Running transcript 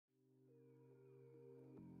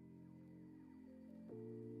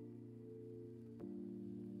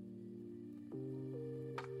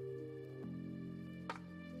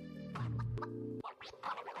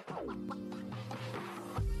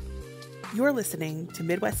You're listening to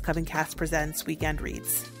Midwest Coven Cast Presents Weekend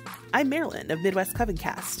Reads. I'm Marilyn of Midwest Coven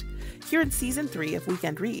Cast. Here in Season 3 of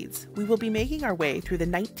Weekend Reads, we will be making our way through the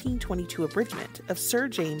 1922 abridgment of Sir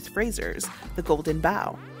James Frazer's The Golden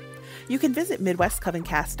Bough. You can visit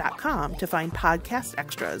MidwestCovenCast.com to find podcast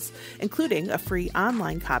extras, including a free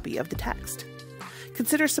online copy of the text.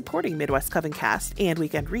 Consider supporting Midwest Coven Cast and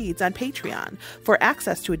Weekend Reads on Patreon for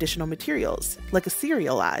access to additional materials, like a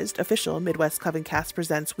serialized official Midwest Coven Cast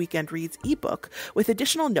Presents Weekend Reads ebook with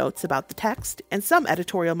additional notes about the text and some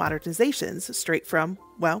editorial modernizations straight from,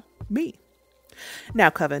 well, me. Now,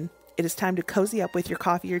 Coven, it is time to cozy up with your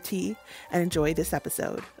coffee or tea and enjoy this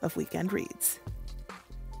episode of Weekend Reads.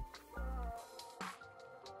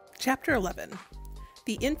 Chapter 11.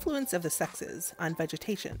 The Influence of the Sexes on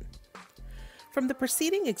Vegetation. From the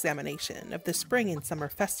preceding examination of the spring and summer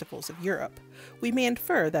festivals of Europe, we may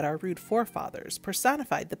infer that our rude forefathers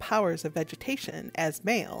personified the powers of vegetation as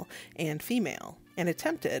male and female, and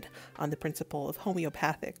attempted, on the principle of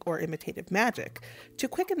homeopathic or imitative magic, to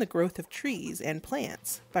quicken the growth of trees and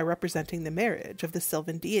plants by representing the marriage of the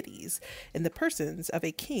sylvan deities in the persons of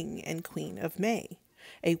a king and queen of May,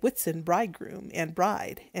 a Whitsun bridegroom and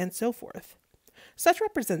bride, and so forth. Such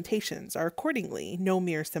representations are accordingly no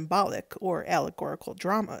mere symbolic or allegorical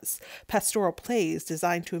dramas, pastoral plays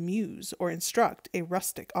designed to amuse or instruct a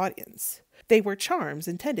rustic audience. They were charms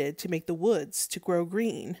intended to make the woods to grow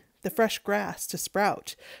green, the fresh grass to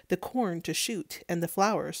sprout, the corn to shoot, and the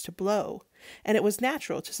flowers to blow, and it was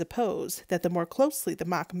natural to suppose that the more closely the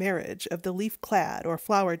mock marriage of the leaf-clad or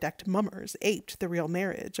flower-decked mummers aped the real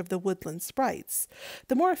marriage of the woodland sprites,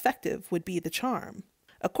 the more effective would be the charm.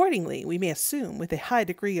 Accordingly, we may assume with a high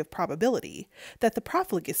degree of probability that the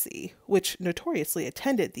profligacy which notoriously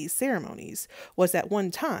attended these ceremonies was at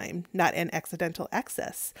one time not an accidental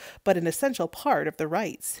excess, but an essential part of the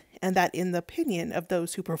rites, and that in the opinion of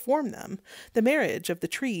those who performed them, the marriage of the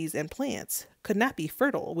trees and plants could not be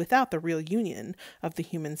fertile without the real union of the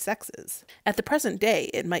human sexes. At the present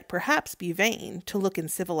day, it might perhaps be vain to look in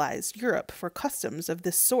civilized Europe for customs of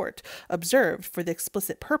this sort observed for the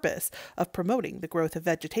explicit purpose of promoting the growth of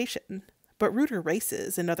vegetation. But ruder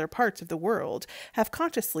races in other parts of the world have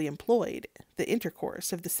consciously employed the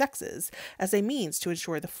intercourse of the sexes as a means to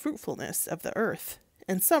ensure the fruitfulness of the earth.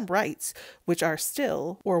 And some rites, which are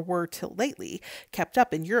still, or were till lately, kept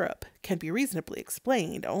up in Europe, can be reasonably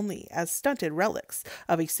explained only as stunted relics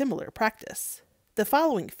of a similar practice. The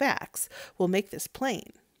following facts will make this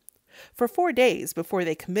plain. For 4 days before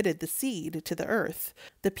they committed the seed to the earth,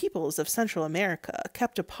 the peoples of Central America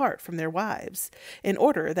kept apart from their wives, in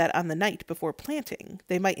order that on the night before planting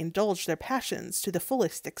they might indulge their passions to the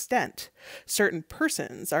fullest extent. Certain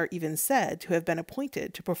persons are even said to have been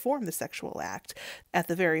appointed to perform the sexual act at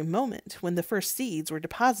the very moment when the first seeds were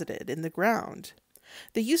deposited in the ground.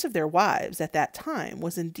 The use of their wives at that time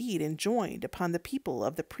was indeed enjoined upon the people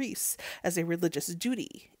of the priests as a religious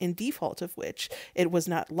duty, in default of which it was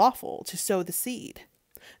not lawful to sow the seed.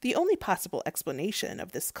 The only possible explanation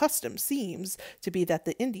of this custom seems to be that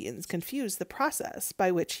the Indians confused the process by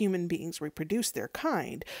which human beings reproduce their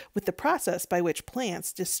kind with the process by which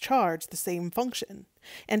plants discharge the same function,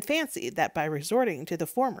 and fancied that by resorting to the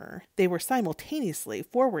former, they were simultaneously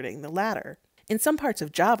forwarding the latter. In some parts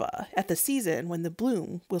of Java, at the season when the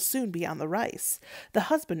bloom will soon be on the rice, the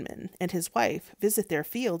husbandman and his wife visit their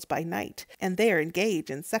fields by night, and there engage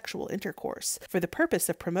in sexual intercourse, for the purpose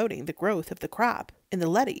of promoting the growth of the crop. In the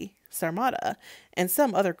Ledi, Sarmada, and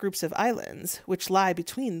some other groups of islands, which lie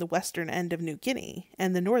between the western end of New Guinea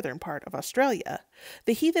and the northern part of Australia,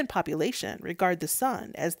 the heathen population regard the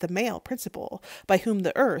sun as the male principle by whom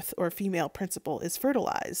the earth or female principle is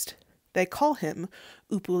fertilized. They call him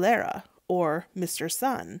Upulera, or Mr.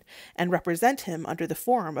 Sun, and represent him under the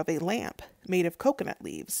form of a lamp made of coconut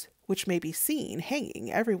leaves, which may be seen hanging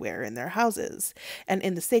everywhere in their houses, and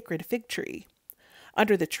in the sacred fig tree.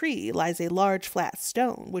 Under the tree lies a large flat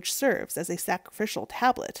stone which serves as a sacrificial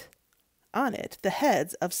tablet. On it the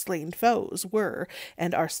heads of slain foes were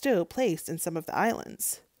and are still placed in some of the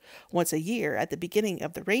islands. Once a year, at the beginning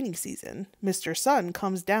of the rainy season, Mr. Sun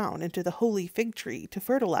comes down into the holy fig tree to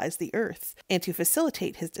fertilize the earth, and to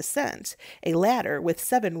facilitate his descent, a ladder with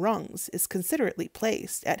 7 rungs is considerately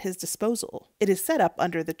placed at his disposal. It is set up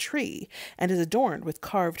under the tree, and is adorned with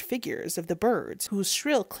carved figures of the birds, whose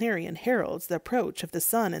shrill clarion heralds the approach of the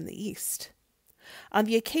sun in the east. On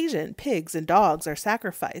the occasion, pigs and dogs are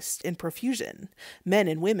sacrificed in profusion. Men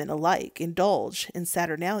and women alike indulge in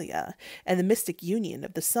Saturnalia, and the mystic union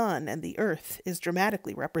of the sun and the earth is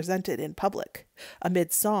dramatically represented in public,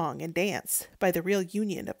 amid song and dance, by the real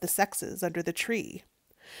union of the sexes under the tree.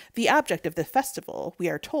 The object of the festival, we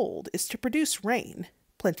are told, is to produce rain,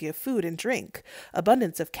 plenty of food and drink,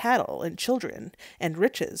 abundance of cattle and children, and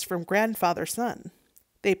riches from grandfather son.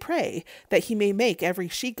 They pray that he may make every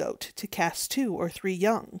she-goat to cast 2 or 3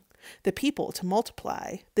 young, the people to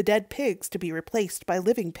multiply, the dead pigs to be replaced by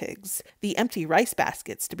living pigs, the empty rice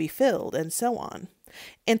baskets to be filled, and so on.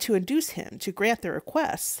 And to induce him to grant their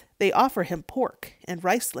requests, they offer him pork and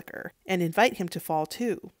rice liquor, and invite him to fall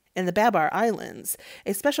to. In the Babar Islands,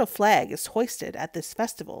 a special flag is hoisted at this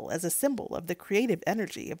festival as a symbol of the creative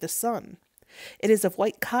energy of the sun. It is of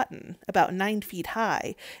white cotton, about 9 feet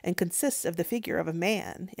high, and consists of the figure of a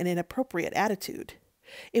man in an appropriate attitude.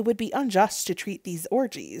 It would be unjust to treat these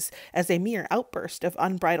orgies as a mere outburst of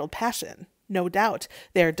unbridled passion. No doubt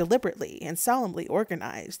they are deliberately and solemnly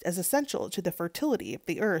organized as essential to the fertility of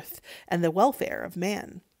the earth and the welfare of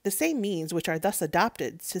man. The same means which are thus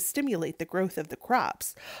adopted to stimulate the growth of the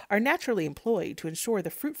crops are naturally employed to ensure the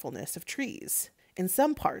fruitfulness of trees. In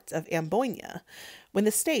some parts of Amboina, when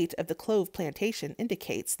the state of the clove plantation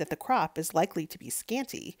indicates that the crop is likely to be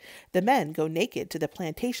scanty, the men go naked to the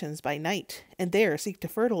plantations by night, and there seek to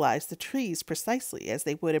fertilize the trees precisely as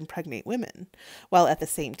they would impregnate women, while at the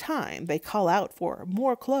same time they call out for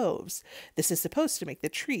more cloves. This is supposed to make the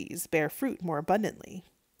trees bear fruit more abundantly.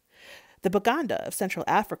 The Baganda of Central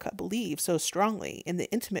Africa believe so strongly in the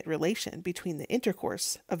intimate relation between the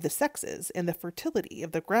intercourse of the sexes and the fertility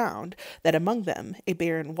of the ground that among them a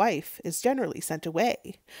barren wife is generally sent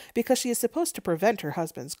away, because she is supposed to prevent her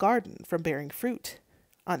husband's garden from bearing fruit.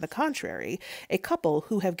 On the contrary, a couple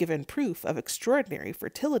who have given proof of extraordinary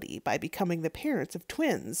fertility by becoming the parents of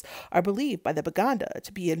twins are believed by the Baganda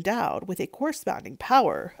to be endowed with a corresponding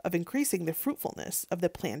power of increasing the fruitfulness of the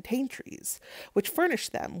plantain trees, which furnish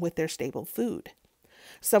them with their staple food.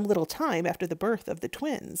 Some little time after the birth of the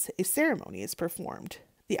twins, a ceremony is performed,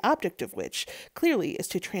 the object of which clearly is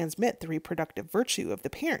to transmit the reproductive virtue of the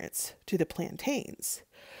parents to the plantains.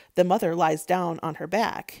 The mother lies down on her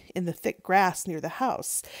back in the thick grass near the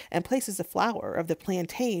house and places a flower of the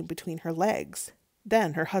plantain between her legs.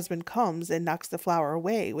 Then her husband comes and knocks the flower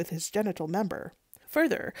away with his genital member.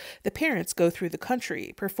 Further, the parents go through the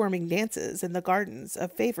country performing dances in the gardens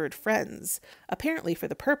of favored friends, apparently for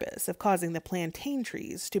the purpose of causing the plantain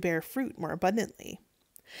trees to bear fruit more abundantly.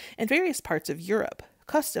 In various parts of Europe,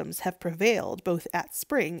 customs have prevailed both at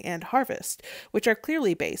spring and harvest, which are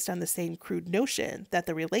clearly based on the same crude notion that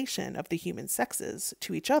the relation of the human sexes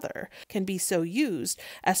to each other can be so used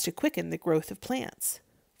as to quicken the growth of plants.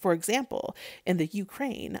 For example, in the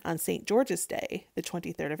Ukraine on St. George's Day, the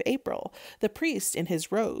 23rd of April, the priest in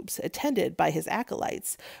his robes, attended by his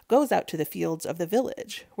acolytes, goes out to the fields of the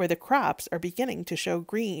village, where the crops are beginning to show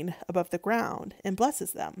green above the ground, and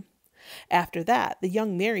blesses them. After that, the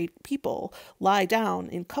young married people lie down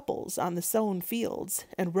in couples on the sown fields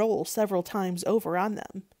and roll several times over on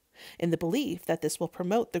them, in the belief that this will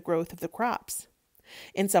promote the growth of the crops.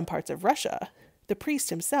 In some parts of Russia, the priest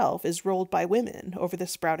himself is rolled by women over the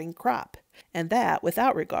sprouting crop, and that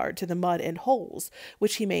without regard to the mud and holes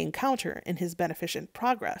which he may encounter in his beneficent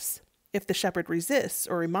progress. If the shepherd resists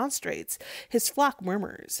or remonstrates, his flock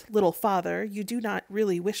murmurs, "Little father, you do not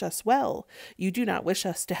really wish us well. You do not wish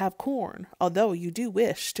us to have corn, although you do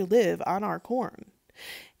wish to live on our corn."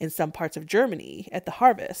 In some parts of Germany, at the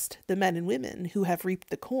harvest, the men and women who have reaped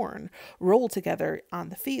the corn roll together on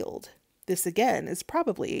the field. This again is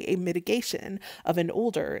probably a mitigation of an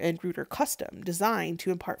older and ruder custom designed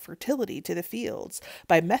to impart fertility to the fields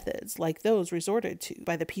by methods like those resorted to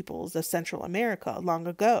by the peoples of Central America long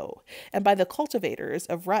ago, and by the cultivators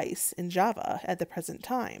of rice in Java at the present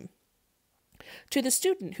time. To the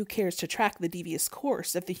student who cares to track the devious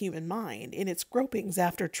course of the human mind in its gropings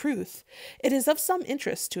after truth, it is of some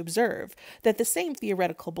interest to observe that the same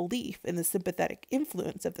theoretical belief in the sympathetic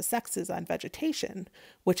influence of the sexes on vegetation,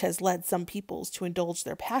 which has led some peoples to indulge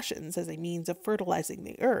their passions as a means of fertilizing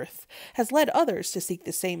the earth, has led others to seek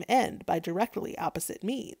the same end by directly opposite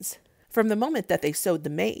means. From the moment that they sowed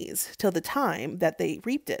the maize till the time that they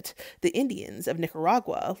reaped it, the Indians of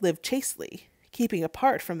Nicaragua lived chastely, keeping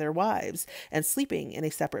apart from their wives and sleeping in a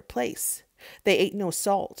separate place. They ate no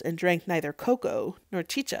salt and drank neither cocoa nor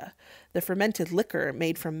chicha, the fermented liquor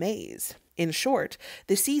made from maize. In short,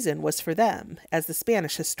 the season was for them, as the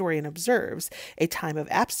Spanish historian observes, a time of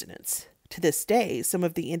abstinence. To this day, some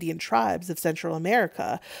of the Indian tribes of Central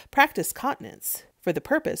America practice continence for the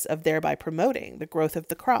purpose of thereby promoting the growth of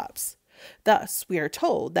the crops. Thus, we are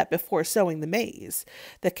told that before sowing the maize,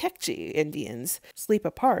 the Quechua Indians sleep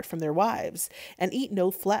apart from their wives and eat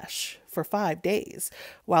no flesh for 5 days,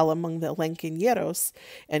 while among the Lenqueñeros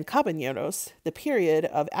and Cabañeros, the period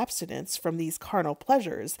of abstinence from these carnal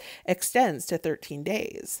pleasures extends to 13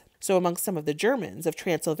 days. So among some of the Germans of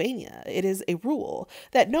Transylvania, it is a rule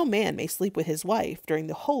that no man may sleep with his wife during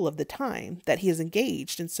the whole of the time that he is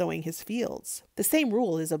engaged in sowing his fields. The same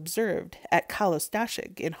rule is observed at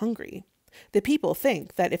Kalostashig in Hungary. The people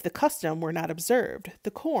think that if the custom were not observed,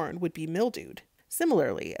 the corn would be mildewed.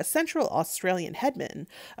 Similarly, a Central Australian headman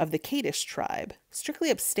of the Kadish tribe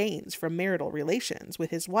strictly abstains from marital relations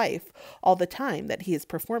with his wife all the time that he is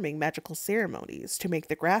performing magical ceremonies to make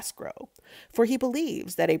the grass grow, for he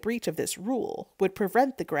believes that a breach of this rule would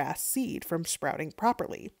prevent the grass seed from sprouting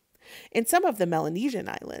properly. In some of the Melanesian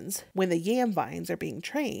islands, when the yam vines are being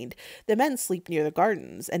trained, the men sleep near the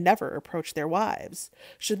gardens and never approach their wives.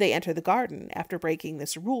 Should they enter the garden after breaking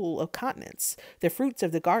this rule of continence, the fruits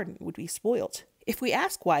of the garden would be spoilt. If we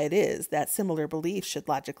ask why it is that similar beliefs should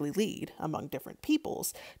logically lead, among different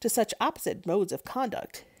peoples, to such opposite modes of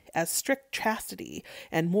conduct as strict chastity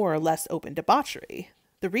and more or less open debauchery,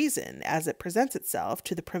 the reason, as it presents itself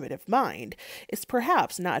to the primitive mind, is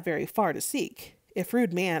perhaps not very far to seek. If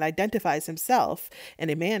rude man identifies himself in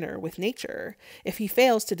a manner with nature, if he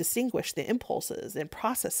fails to distinguish the impulses and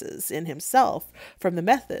processes in himself from the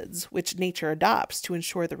methods which nature adopts to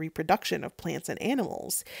ensure the reproduction of plants and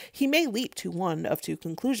animals, he may leap to one of two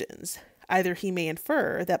conclusions. Either he may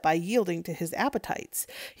infer that by yielding to his appetites,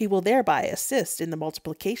 he will thereby assist in the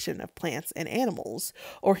multiplication of plants and animals,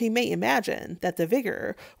 or he may imagine that the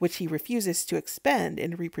vigor which he refuses to expend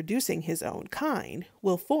in reproducing his own kind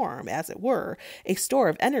will form, as it were, a store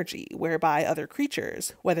of energy whereby other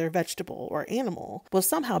creatures, whether vegetable or animal, will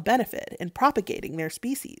somehow benefit in propagating their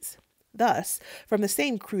species. Thus, from the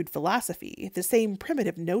same crude philosophy, the same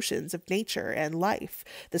primitive notions of nature and life,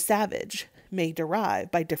 the savage may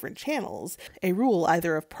derive by different channels a rule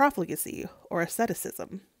either of profligacy or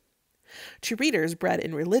asceticism. To readers bred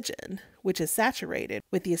in religion, which is saturated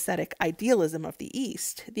with the ascetic idealism of the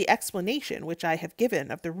East, the explanation which I have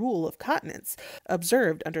given of the rule of continence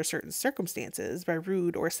observed under certain circumstances by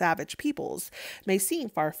rude or savage peoples may seem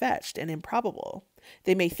far-fetched and improbable.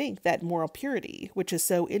 They may think that moral purity, which is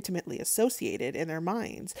so intimately associated in their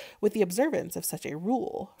minds with the observance of such a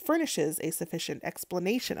rule, furnishes a sufficient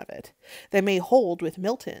explanation of it. They may hold with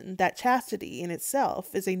Milton that chastity in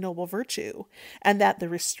itself is a noble virtue, and that the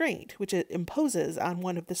restraint which it imposes on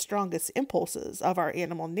one of the strongest impulses of our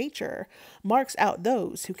animal nature marks out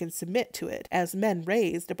those who can submit to it as men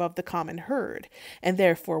raised above the common herd, and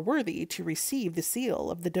therefore worthy to receive the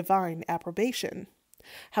seal of the divine approbation.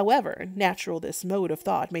 However natural this mode of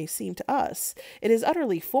thought may seem to us, it is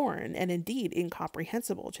utterly foreign and indeed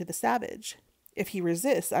incomprehensible to the savage. If he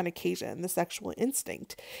resists on occasion the sexual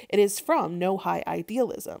instinct, it is from no high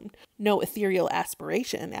idealism, no ethereal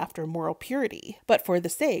aspiration after moral purity, but for the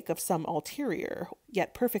sake of some ulterior,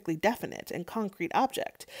 yet perfectly definite and concrete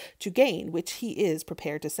object, to gain which he is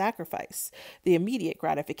prepared to sacrifice the immediate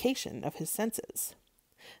gratification of his senses.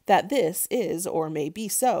 That this is or may be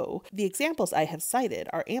so, the examples I have cited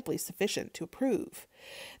are amply sufficient to prove.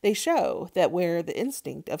 They show that where the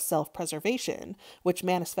instinct of self-preservation, which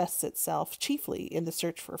manifests itself chiefly in the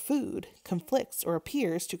search for food, conflicts or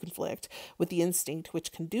appears to conflict with the instinct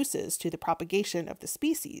which conduces to the propagation of the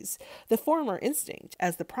species, the former instinct,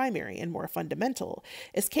 as the primary and more fundamental,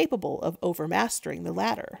 is capable of overmastering the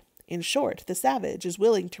latter. In short, the savage is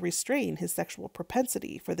willing to restrain his sexual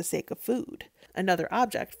propensity for the sake of food. Another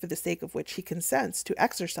object for the sake of which he consents to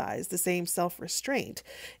exercise the same self-restraint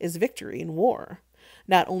is victory in war.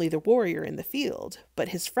 Not only the warrior in the field, but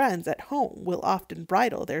his friends at home will often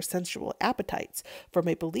bridle their sensual appetites from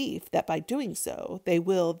a belief that by doing so they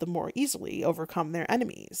will the more easily overcome their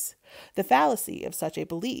enemies. The fallacy of such a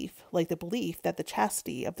belief, like the belief that the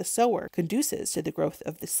chastity of the sower conduces to the growth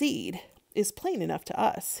of the seed, is plain enough to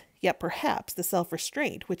us, yet perhaps the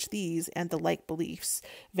self-restraint which these and the like beliefs,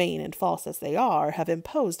 vain and false as they are, have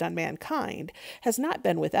imposed on mankind, has not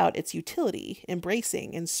been without its utility in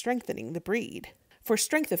bracing and strengthening the breed. For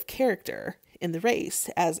strength of character in the race,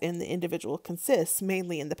 as in the individual, consists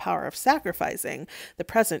mainly in the power of sacrificing the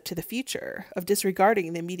present to the future, of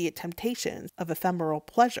disregarding the immediate temptations of ephemeral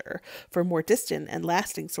pleasure for more distant and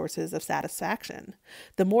lasting sources of satisfaction.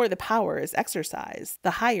 The more the power is exercised,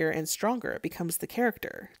 the higher and stronger becomes the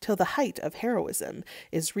character, till the height of heroism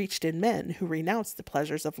is reached in men who renounce the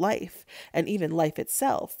pleasures of life, and even life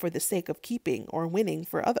itself, for the sake of keeping or winning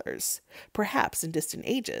for others, perhaps in distant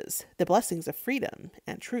ages, the blessings of freedom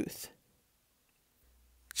and truth.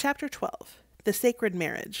 Chapter 12. The Sacred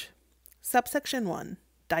Marriage. Subsection 1.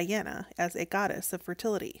 Diana as a Goddess of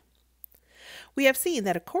Fertility. We have seen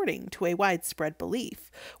that according to a widespread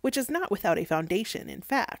belief, which is not without a foundation in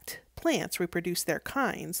fact, plants reproduce their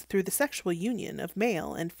kinds through the sexual union of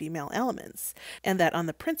male and female elements, and that on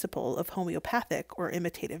the principle of homeopathic or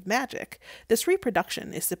imitative magic, this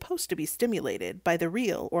reproduction is supposed to be stimulated by the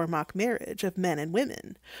real or mock marriage of men and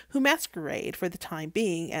women, who masquerade for the time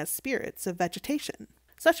being as spirits of vegetation.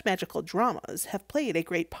 Such magical dramas have played a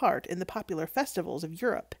great part in the popular festivals of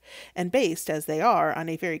Europe, and based as they are on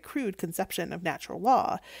a very crude conception of natural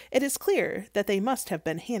law, it is clear that they must have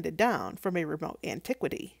been handed down from a remote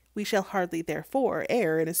antiquity. We shall hardly therefore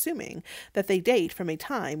err in assuming that they date from a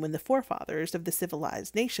time when the forefathers of the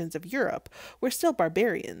civilized nations of Europe were still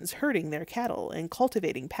barbarians herding their cattle and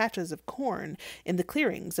cultivating patches of corn in the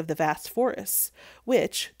clearings of the vast forests,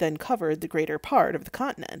 which then covered the greater part of the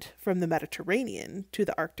continent, from the Mediterranean to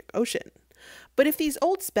the Arctic Ocean. But if these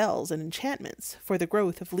old spells and enchantments for the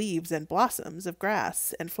growth of leaves and blossoms, of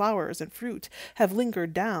grass and flowers and fruit, have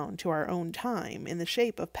lingered down to our own time in the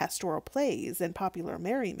shape of pastoral plays and popular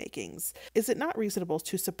merrymakings, is it not reasonable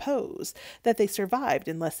to suppose that they survived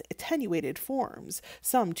in less attenuated forms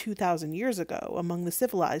some 2,000 years ago among the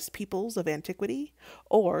civilized peoples of antiquity?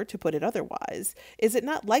 Or, to put it otherwise, is it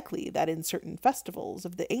not likely that in certain festivals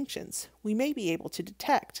of the ancients we may be able to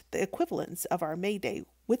detect the equivalents of our May Day,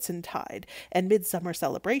 Whitsuntide, and midsummer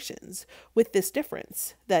celebrations, with this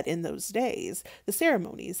difference, that in those days the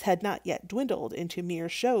ceremonies had not yet dwindled into mere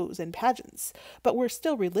shows and pageants, but were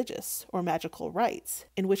still religious or magical rites,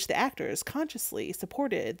 in which the actors consciously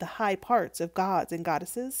supported the high parts of gods and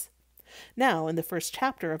goddesses? Now, in the first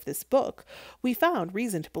chapter of this book, we found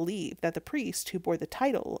reason to believe that the priest who bore the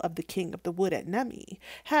title of the King of the Wood at Nemi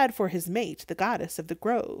had for his mate the goddess of the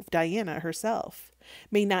grove, Diana herself.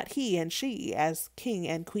 May not he and she, as King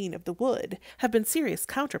and Queen of the Wood, have been serious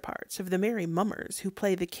counterparts of the merry mummers who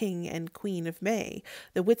play the King and Queen of May,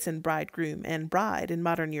 the Whitsun bridegroom and bride in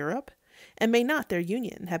modern Europe? And may not their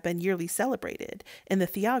union have been yearly celebrated in the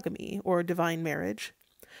theogamy or divine marriage?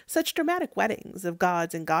 Such dramatic weddings of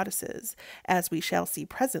gods and goddesses, as we shall see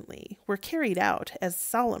presently, were carried out as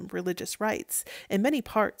solemn religious rites in many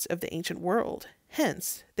parts of the ancient world.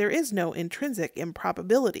 Hence, there is no intrinsic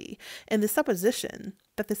improbability in the supposition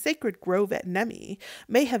that the sacred grove at Nemi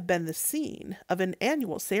may have been the scene of an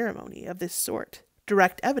annual ceremony of this sort.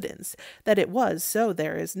 Direct evidence that it was so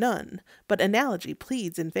there is none, but analogy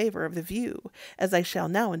pleads in favor of the view, as I shall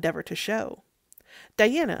now endeavor to show.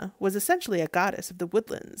 Diana was essentially a goddess of the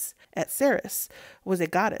woodlands, Ceres was a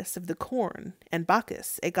goddess of the corn, and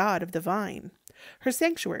Bacchus a god of the vine. Her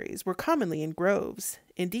sanctuaries were commonly in groves.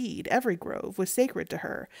 Indeed, every grove was sacred to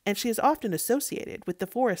her, and she is often associated with the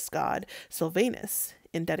forest god Silvanus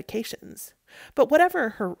in dedications. But whatever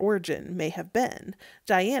her origin may have been,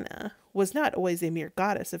 Diana was not always a mere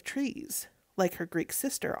goddess of trees. Like her Greek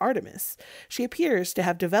sister Artemis, she appears to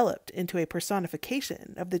have developed into a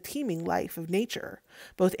personification of the teeming life of nature,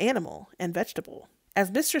 both animal and vegetable.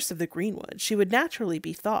 As mistress of the greenwood, she would naturally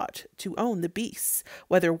be thought to own the beasts,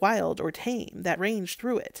 whether wild or tame, that ranged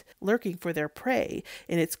through it, lurking for their prey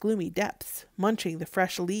in its gloomy depths, munching the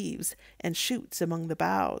fresh leaves and shoots among the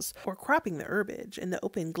boughs, or cropping the herbage in the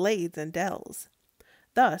open glades and dells.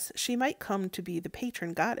 Thus, she might come to be the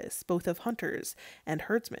patron goddess both of hunters and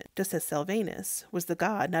herdsmen, just as Silvanus was the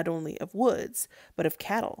god not only of woods, but of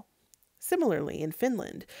cattle. Similarly, in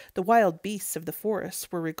Finland, the wild beasts of the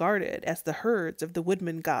forests were regarded as the herds of the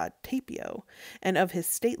woodman god Tapio, and of his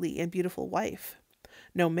stately and beautiful wife.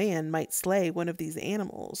 No man might slay one of these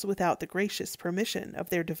animals without the gracious permission of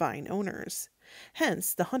their divine owners.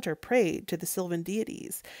 Hence the hunter prayed to the sylvan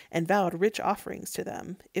deities, and vowed rich offerings to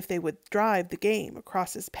them, if they would drive the game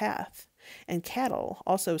across his path. And cattle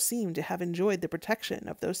also seem to have enjoyed the protection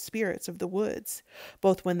of those spirits of the woods,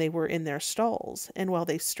 both when they were in their stalls, and while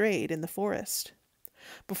they strayed in the forest.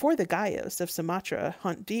 Before the Gayos of Sumatra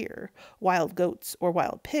hunt deer, wild goats, or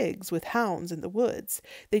wild pigs with hounds in the woods,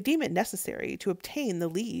 they deem it necessary to obtain the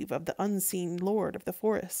leave of the unseen lord of the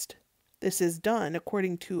forest. This is done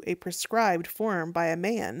according to a prescribed form by a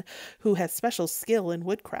man who has special skill in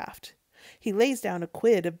woodcraft. He lays down a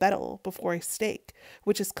quid of betel before a stake,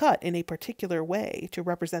 which is cut in a particular way to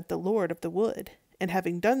represent the lord of the wood, and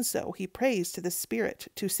having done so, he prays to the spirit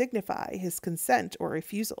to signify his consent or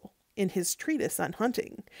refusal. In his treatise on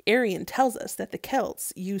hunting, Arrian tells us that the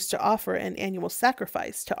Celts used to offer an annual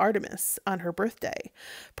sacrifice to Artemis on her birthday,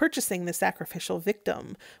 purchasing the sacrificial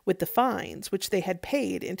victim with the fines which they had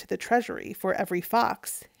paid into the treasury for every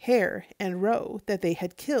fox, hare, and roe that they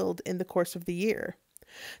had killed in the course of the year.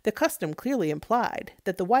 The custom clearly implied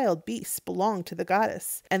that the wild beasts belonged to the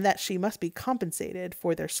goddess, and that she must be compensated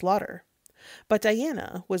for their slaughter. But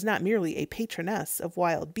Diana was not merely a patroness of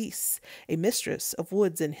wild beasts, a mistress of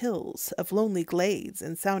woods and hills, of lonely glades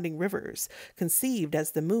and sounding rivers, conceived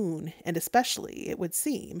as the moon, and especially, it would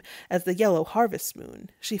seem, as the yellow harvest moon.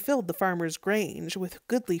 She filled the farmer's grange with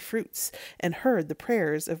goodly fruits, and heard the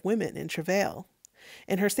prayers of women in travail.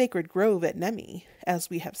 In her sacred grove at Nemi, as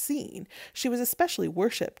we have seen, she was especially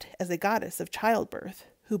worshipped as a goddess of childbirth,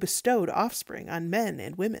 who bestowed offspring on men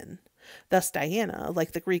and women. Thus Diana,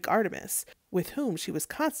 like the Greek Artemis, with whom she was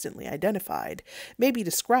constantly identified, may be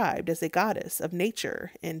described as a goddess of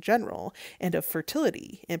nature in general, and of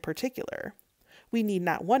fertility in particular. We need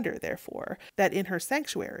not wonder, therefore, that in her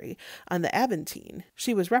sanctuary on the Aventine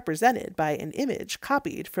she was represented by an image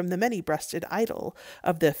copied from the many-breasted idol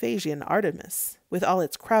of the Ephesian Artemis, with all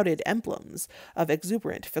its crowded emblems of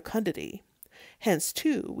exuberant fecundity. Hence,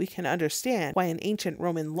 too, we can understand why an ancient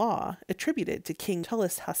Roman law, attributed to King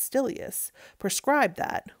Tullus Hostilius, prescribed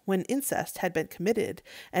that, when incest had been committed,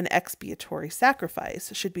 an expiatory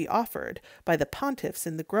sacrifice should be offered by the pontiffs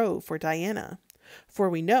in the grove for Diana. For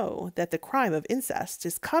we know that the crime of incest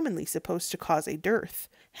is commonly supposed to cause a dearth.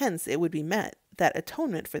 Hence it would be meant that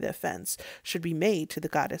atonement for the offense should be made to the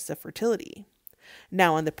goddess of fertility.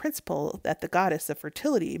 Now, on the principle that the goddess of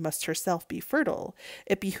fertility must herself be fertile,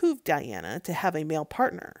 it behooved Diana to have a male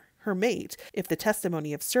partner. Her mate, if the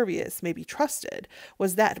testimony of Servius may be trusted,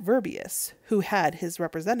 was that Virbius, who had his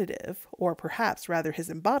representative, or perhaps rather his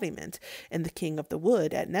embodiment, in the King of the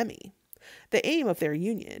Wood at Nemi. The aim of their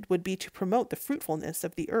union would be to promote the fruitfulness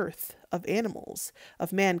of the earth, of animals,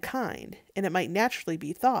 of mankind, and it might naturally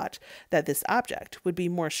be thought that this object would be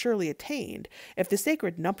more surely attained if the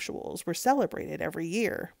sacred nuptials were celebrated every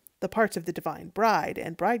year, the parts of the divine bride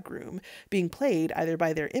and bridegroom being played either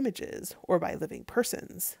by their images or by living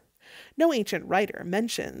persons. No ancient writer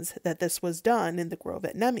mentions that this was done in the grove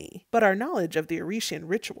at Nemi, but our knowledge of the Oretian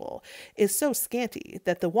ritual is so scanty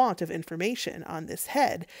that the want of information on this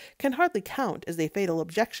head can hardly count as a fatal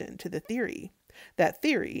objection to the theory. That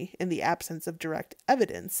theory, in the absence of direct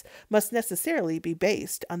evidence, must necessarily be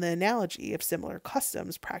based on the analogy of similar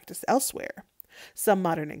customs practiced elsewhere. Some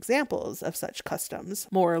modern examples of such customs,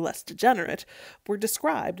 more or less degenerate, were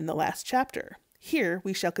described in the last chapter. Here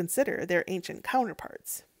we shall consider their ancient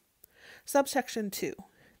counterparts. Subsection 2.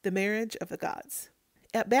 The Marriage of the Gods.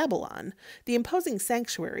 At Babylon, the imposing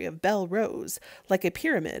sanctuary of Bel rose, like a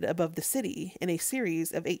pyramid above the city, in a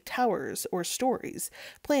series of 8 towers or stories,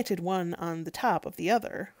 planted one on the top of the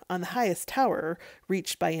other. On the highest tower,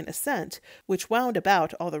 reached by an ascent, which wound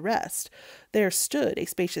about all the rest, there stood a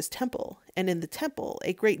spacious temple, and in the temple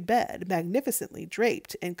a great bed, magnificently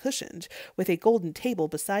draped and cushioned, with a golden table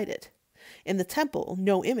beside it. In the temple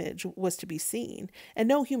no image was to be seen, and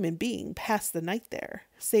no human being passed the night there,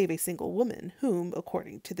 save a single woman, whom,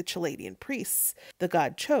 according to the Chaldean priests, the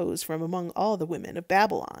god chose from among all the women of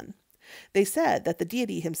Babylon. They said that the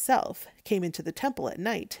deity himself came into the temple at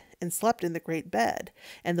night, and slept in the great bed,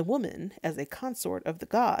 and the woman, as a consort of the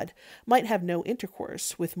god, might have no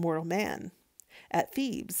intercourse with mortal man. At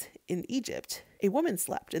Thebes, in Egypt, a woman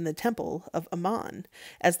slept in the temple of Ammon,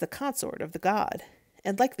 as the consort of the god.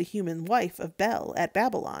 And like the human wife of Bel at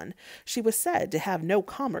Babylon, she was said to have no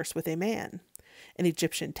commerce with a man. In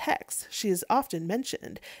Egyptian texts, she is often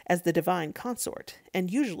mentioned as the divine consort, and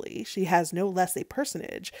usually she has no less a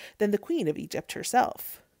personage than the queen of Egypt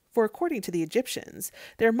herself. For according to the Egyptians,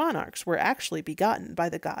 their monarchs were actually begotten by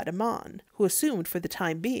the god Ammon, who assumed for the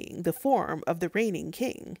time being the form of the reigning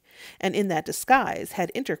king, and in that disguise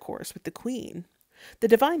had intercourse with the queen. The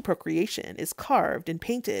divine procreation is carved and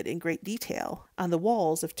painted in great detail on the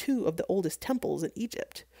walls of 2 of the oldest temples in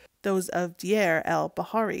Egypt, those of Deir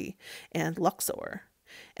el-Bahari and Luxor,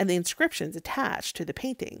 and the inscriptions attached to the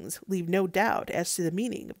paintings leave no doubt as to the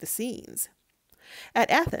meaning of the scenes.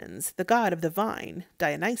 At Athens, the god of the vine,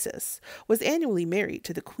 Dionysus, was annually married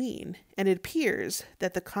to the queen, and it appears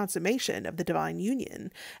that the consummation of the divine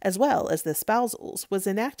union, as well as the espousals, was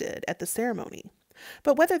enacted at the ceremony.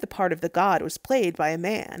 But whether the part of the god was played by a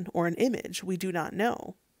man or an image, we do not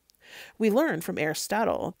know. We learn from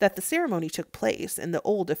Aristotle that the ceremony took place in the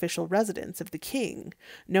old official residence of the king,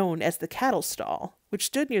 known as the cattle stall, which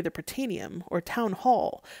stood near the Prytaneum, or town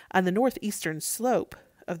hall, on the northeastern slope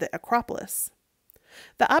of the Acropolis.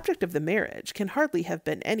 The object of the marriage can hardly have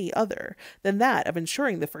been any other than that of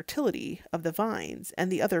ensuring the fertility of the vines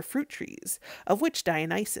and the other fruit trees, of which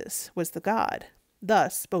Dionysus was the god.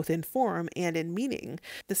 Thus, both in form and in meaning,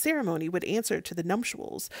 the ceremony would answer to the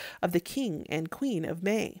nuptials of the king and queen of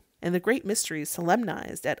May. and the great mysteries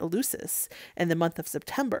solemnized at Eleusis in the month of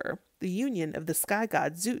September, the union of the sky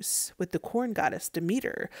god Zeus with the corn goddess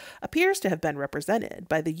Demeter appears to have been represented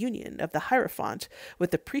by the union of the Hierophant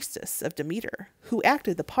with the priestess of Demeter, who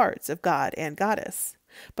acted the parts of god and goddess.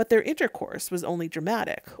 But their intercourse was only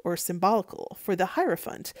dramatic or symbolical, for the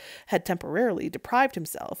Hierophant had temporarily deprived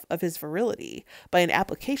himself of his virility by an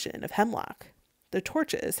application of hemlock. The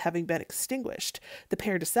torches having been extinguished, the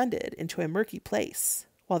pair descended into a murky place,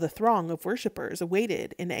 while the throng of worshippers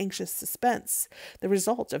awaited in anxious suspense the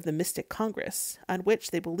result of the mystic congress, on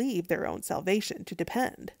which they believed their own salvation to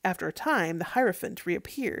depend. After a time, the Hierophant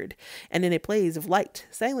reappeared, and in a blaze of light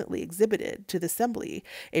silently exhibited to the assembly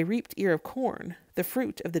a reaped ear of corn, the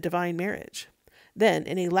fruit of the divine marriage. Then,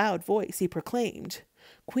 in a loud voice, he proclaimed,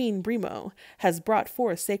 "Queen Brimo has brought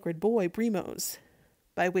forth sacred boy Brimos,"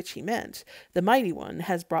 by which he meant, "The mighty one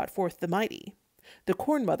has brought forth the mighty." The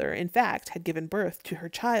corn mother, in fact, had given birth to her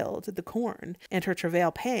child, the corn, and her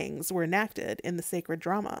travail pangs were enacted in the sacred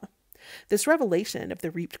drama. This revelation of the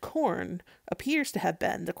reaped corn appears to have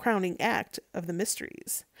been the crowning act of the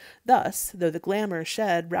mysteries. Thus, though the glamour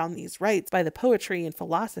shed round these rites by the poetry and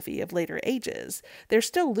philosophy of later ages, there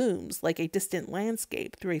still looms, like a distant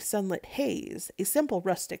landscape through a sunlit haze, a simple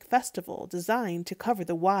rustic festival designed to cover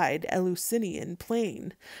the wide Eleusinian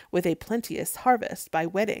plain with a plenteous harvest by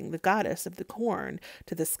wedding the goddess of the corn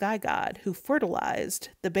to the sky god who fertilized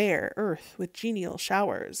the bare earth with genial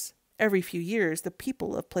showers. Every few years, the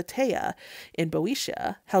people of Plataea in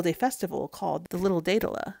Boeotia held a festival called the Little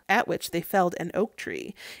Daedala, at which they felled an oak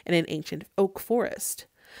tree in an ancient oak forest.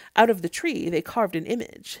 Out of the tree they carved an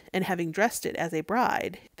image, and having dressed it as a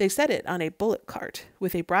bride, they set it on a bullock cart,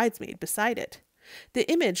 with a bridesmaid beside it.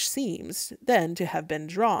 The image seems then to have been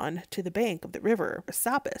drawn to the bank of the river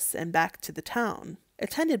Asopus and back to the town,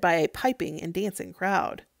 attended by a piping and dancing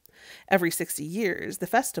crowd. Every 60 years, the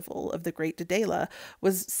festival of the great Daedala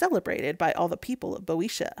was celebrated by all the people of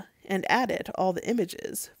Boeotia, and added all the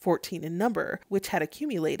images, 14 in number, which had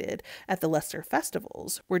accumulated at the lesser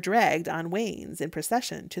festivals, were dragged on wains in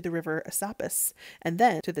procession to the river Asopus, and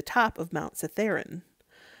then to the top of Mount Cithaeron,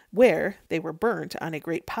 where they were burnt on a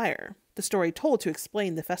great pyre. The story told to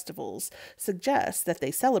explain the festivals suggests that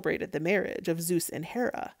they celebrated the marriage of Zeus and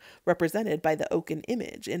Hera, represented by the oaken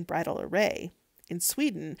image in bridal array. In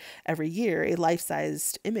Sweden, every year a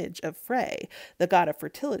life-sized image of Frey, the god of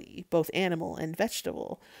fertility, both animal and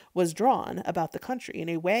vegetable, was drawn about the country in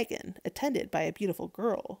a wagon, attended by a beautiful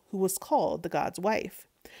girl, who was called the god's wife.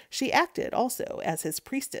 She acted also as his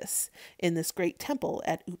priestess in this great temple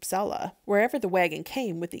at Uppsala. Wherever the wagon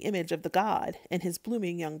came with the image of the god and his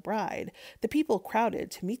blooming young bride, the people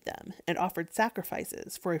crowded to meet them and offered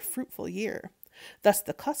sacrifices for a fruitful year. Thus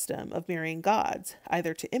the custom of marrying gods,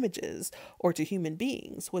 either to images or to human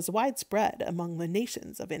beings, was widespread among the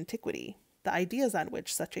nations of antiquity. The ideas on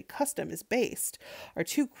which such a custom is based are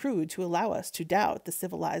too crude to allow us to doubt the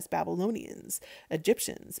civilized Babylonians,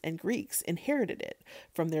 Egyptians, and Greeks inherited it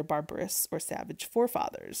from their barbarous or savage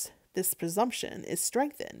forefathers. This presumption is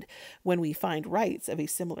strengthened when we find rites of a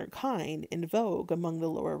similar kind in vogue among the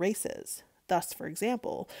lower races. Thus, for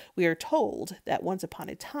example, we are told that once upon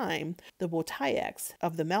a time, the Wotayaks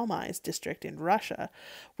of the Malmais district in Russia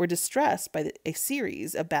were distressed by a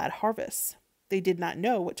series of bad harvests. They did not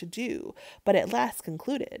know what to do, but at last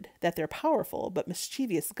concluded that their powerful but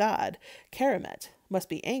mischievous god, Keramet, must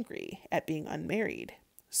be angry at being unmarried.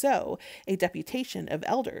 So, a deputation of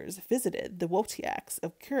elders visited the Wotayaks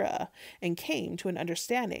of Kura and came to an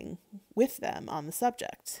understanding with them on the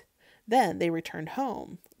subject. Then they returned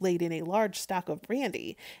home, laid in a large stock of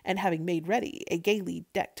brandy, and having made ready a gaily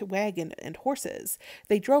decked wagon and horses,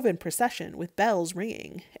 they drove in procession with bells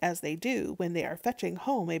ringing, as they do when they are fetching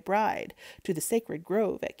home a bride to the sacred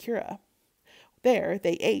grove at Cura. There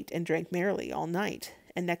they ate and drank merrily all night,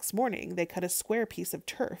 and next morning they cut a square piece of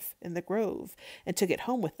turf in the grove and took it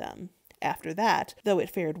home with them. After that, though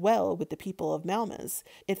it fared well with the people of Malmaz,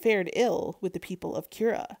 it fared ill with the people of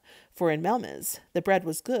Cura, for in Malmaz the bread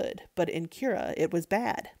was good, but in Cura it was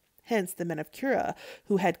bad. Hence the men of Cura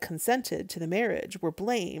who had consented to the marriage were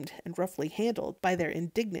blamed and roughly handled by their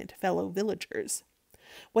indignant fellow villagers.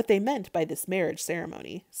 What they meant by this marriage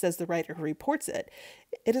ceremony, says the writer who reports it,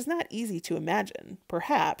 it is not easy to imagine.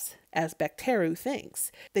 Perhaps, as Bekteru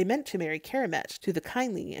thinks, they meant to marry Keramet to the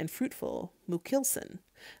kindly and fruitful Mukilson,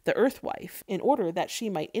 the earth-wife, in order that she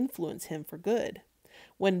might influence him for good.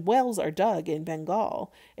 When wells are dug in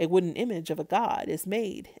Bengal, a wooden image of a god is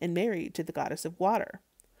made and married to the goddess of water.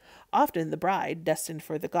 Often the bride destined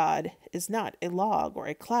for the god is not a log or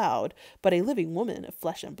a cloud, but a living woman of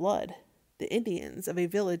flesh and blood. the Indians of a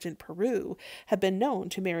village in Peru have been known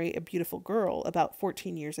to marry a beautiful girl about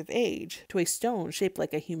 14 years of age to a stone shaped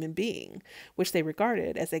like a human being, which they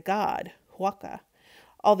regarded as a god, Huaca.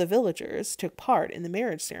 All the villagers took part in the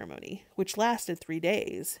marriage ceremony, which lasted 3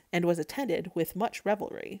 days, and was attended with much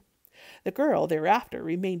revelry. The girl thereafter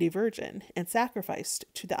remained a virgin, and sacrificed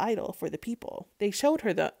to the idol for the people. They showed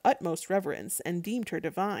her the utmost reverence, and deemed her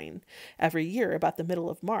divine. Every year, about the middle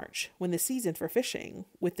of March, when the season for fishing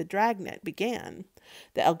with the dragnet began,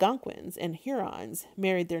 the Algonquins and Hurons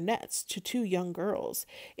married their nets to 2 young girls,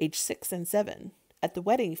 aged 6 and 7. At the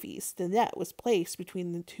wedding feast, the net was placed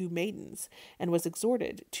between the 2 maidens, and was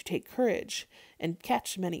exhorted to take courage and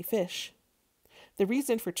catch many fish. The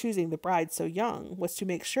reason for choosing the bride so young was to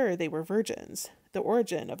make sure they were virgins. The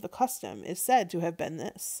origin of the custom is said to have been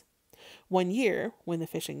this. One year, when the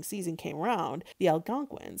fishing season came round, the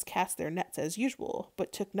Algonquins cast their nets as usual,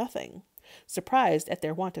 but took nothing. Surprised at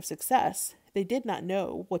their want of success, they did not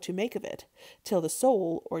know what to make of it, till the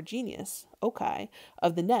soul, or genius, Okai,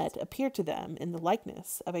 of the net appeared to them in the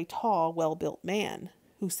likeness of a tall, well-built man,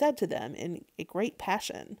 who said to them in a great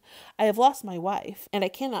passion, "I have lost my wife, and I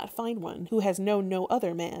cannot find one who has known no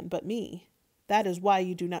other man but me. That is why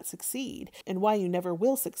you do not succeed, and why you never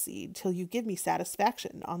will succeed till you give me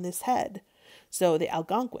satisfaction on this head." So the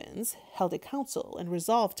Algonquins held a council and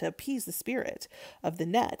resolved to appease the spirit of the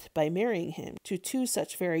net by marrying him to 2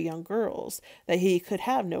 such very young girls that he could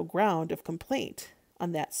have no ground of complaint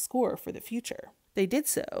on that score for the future. They did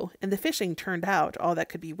so, and the fishing turned out all that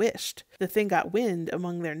could be wished. The thing got wind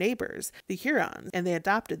among their neighbors, the Hurons, and they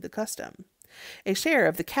adopted the custom. A share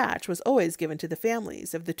of the catch was always given to the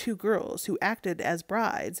families of the 2 girls who acted as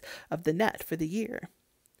brides of the net for the year.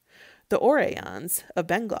 The Orayans of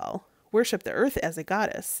Bengal worship the earth as a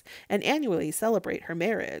goddess, and annually celebrate her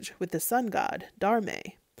marriage with the sun god, Dharme.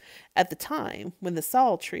 At the time when the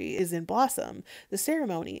sal tree is in blossom, the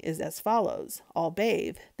ceremony is as follows. All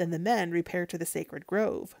bathe, then the men repair to the sacred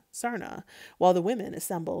grove, Sarna, while the women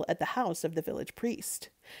assemble at the house of the village priest.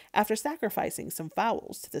 After sacrificing some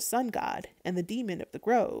fowls to the sun god and the demon of the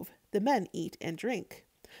grove, the men eat and drink.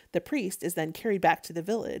 The priest is then carried back to the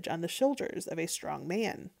village on the shoulders of a strong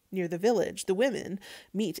man. Near the village, the women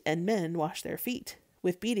meet and men wash their feet.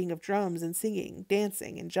 With beating of drums and singing,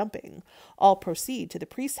 dancing and jumping, all proceed to the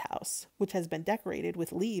priest's house, which has been decorated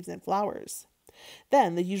with leaves and flowers.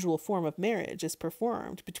 Then the usual form of marriage is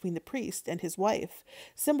performed between the priest and his wife,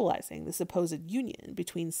 symbolizing the supposed union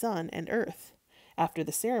between sun and earth. After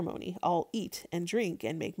the ceremony, all eat and drink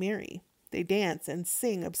and make merry. They dance and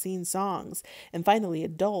sing obscene songs, and finally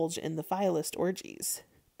indulge in the vilest orgies.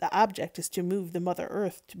 The object is to move the Mother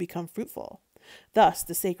Earth to become fruitful. Thus,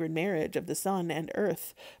 the sacred marriage of the sun and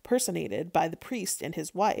earth, personated by the priest and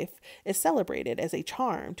his wife, is celebrated as a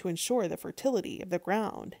charm to ensure the fertility of the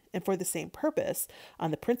ground, and for the same purpose,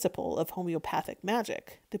 on the principle of homeopathic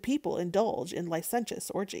magic, the people indulge in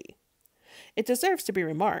licentious orgy. It deserves to be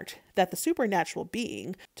remarked that the supernatural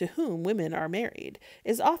being to whom women are married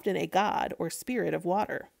is often a god or spirit of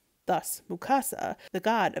water. Thus, Mukasa, the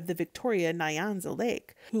god of the Victoria Nyanza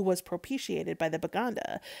Lake, who was propitiated by the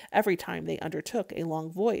Baganda every time they undertook a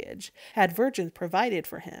long voyage, had virgins provided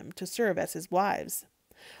for him to serve as his wives.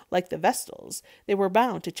 Like the Vestals, they were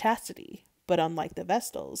bound to chastity, but unlike the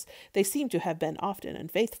Vestals, they seem to have been often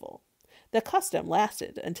unfaithful. The custom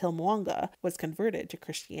lasted until Mwanga was converted to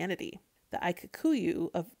Christianity. The Aikikuyu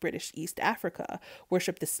of British East Africa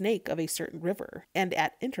worship the snake of a certain river, and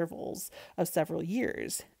at intervals of several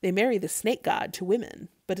years, they marry the snake god to women,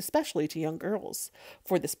 but especially to young girls.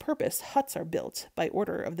 For this purpose, huts are built by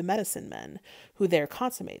order of the medicine men, who there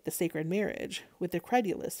consummate the sacred marriage with the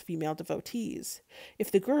credulous female devotees. If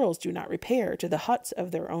the girls do not repair to the huts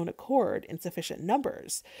of their own accord in sufficient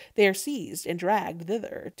numbers, they are seized and dragged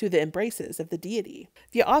thither to the embraces of the deity.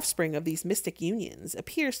 The offspring of these mystic unions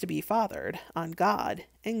appears to be fathered on God,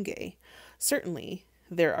 Enge. Certainly,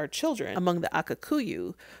 there are children among the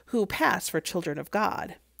Akakuyu who pass for children of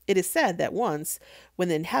God. It is said that once, when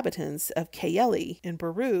the inhabitants of Kayeli in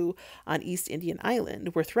Bough on East Indian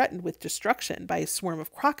Island were threatened with destruction by a swarm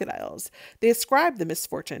of crocodiles, they ascribed the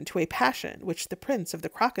misfortune to a passion which the prince of the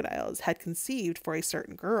crocodiles had conceived for a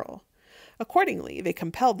certain girl. Accordingly, they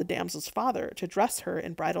compelled the damsel's father to dress her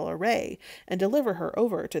in bridal array and deliver her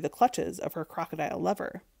over to the clutches of her crocodile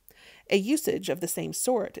lover. A usage of the same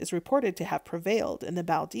sort is reported to have prevailed in the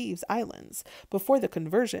Maldives Islands before the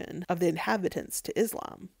conversion of the inhabitants to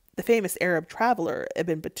Islam. The famous Arab traveler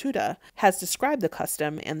Ibn Battuta has described the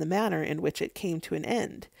custom and the manner in which it came to an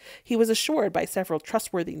end. He was assured by several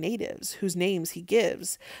trustworthy natives, whose names he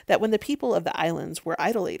gives, that when the people of the islands were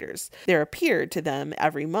idolaters, there appeared to them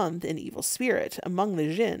every month an evil spirit among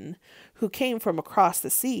the jinn, who came from across the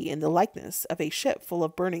sea in the likeness of a ship full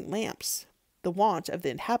of burning lamps. The wont of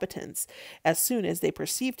the inhabitants, as soon as they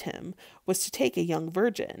perceived him, was to take a young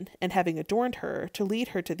virgin, and having adorned her, to lead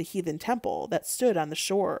her to the heathen temple that stood on the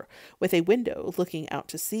shore, with a window looking out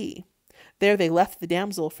to sea. There they left the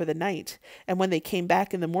damsel for the night, and when they came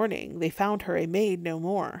back in the morning, they found her a maid no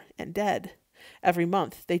more, and dead. Every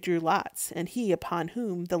month they drew lots, and he upon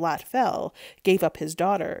whom the lot fell gave up his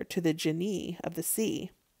daughter to the Jinnee of the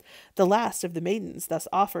sea. The last of the maidens thus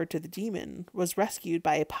offered to the demon was rescued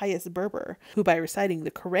by a pious Berber, who by reciting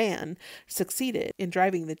the Koran succeeded in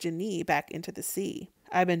driving the Jinnee back into the sea.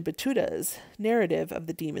 Ibn Battuta's narrative of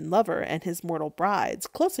the demon lover and his mortal brides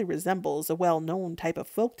closely resembles a well-known type of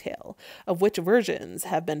folk tale, of which versions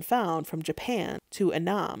have been found from Japan to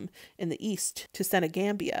Annam in the east to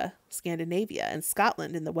Senegambia, Scandinavia, and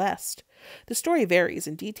Scotland in the west. The story varies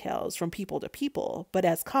in details from people to people, but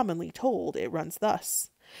as commonly told, it runs thus.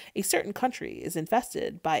 A certain country is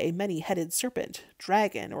infested by a many-headed serpent,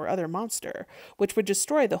 dragon, or other monster, which would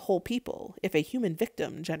destroy the whole people if a human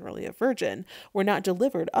victim, generally a virgin, were not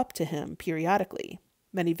delivered up to him periodically.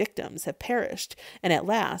 Many victims have perished, and at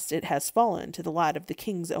last it has fallen to the lot of the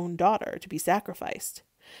king's own daughter to be sacrificed.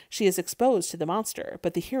 She is exposed to the monster,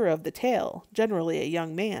 but the hero of the tale, generally a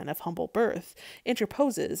young man of humble birth,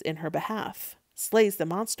 interposes in her behalf, slays the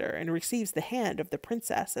monster, and receives the hand of the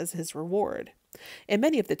princess as his reward. In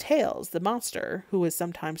many of the tales, the monster, who is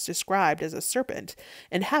sometimes described as a serpent,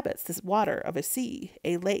 inhabits the water of a sea,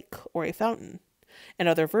 a lake, or a fountain. In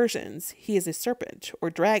other versions, he is a serpent or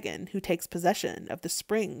dragon who takes possession of the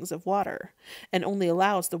springs of water, and only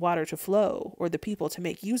allows the water to flow or the people to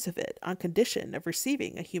make use of it on condition of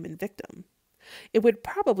receiving a human victim. It would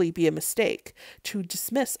probably be a mistake to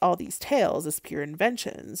dismiss all these tales as pure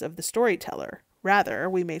inventions of the storyteller. Rather,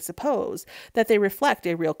 we may suppose that they reflect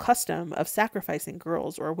a real custom of sacrificing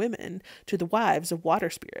girls or women to the wives of water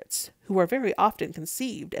spirits, who are very often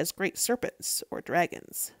conceived as great serpents or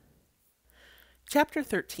dragons. Chapter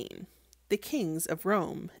 13. The Kings of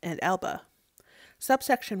Rome and Alba.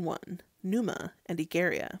 Subsection 1. Numa and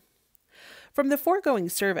Egeria. From the foregoing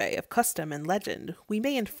survey of custom and legend, we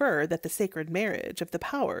may infer that the sacred marriage of the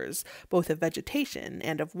powers, both of vegetation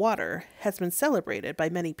and of water, has been celebrated by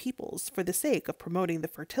many peoples for the sake of promoting the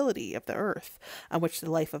fertility of the earth, on which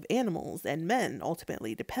the life of animals and men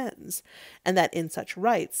ultimately depends, and that in such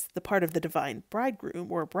rites the part of the divine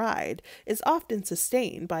bridegroom or bride is often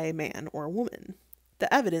sustained by a man or woman.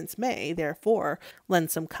 The evidence may, therefore, lend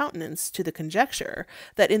some countenance to the conjecture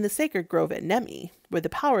that in the sacred grove at Nemi, where the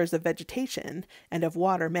powers of vegetation and of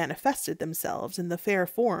water manifested themselves in the fair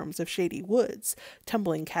forms of shady woods,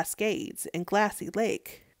 tumbling cascades, and glassy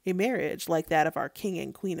lake, a marriage like that of our King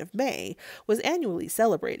and Queen of May was annually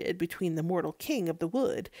celebrated between the mortal king of the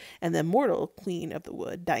wood and the mortal queen of the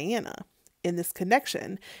wood, Diana. In this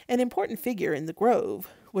connection, an important figure in the grove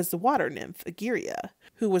was the water nymph Egeria,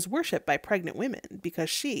 who was worshipped by pregnant women because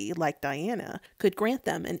she, like Diana, could grant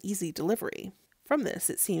them an easy delivery. From this,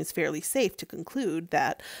 it seems fairly safe to conclude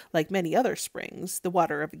that, like many other springs, the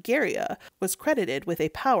water of Egeria was credited with a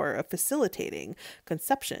power of facilitating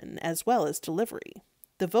conception as well as delivery.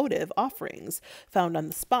 The votive offerings found on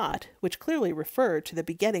the spot, which clearly refer to the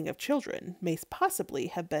begetting of children, may possibly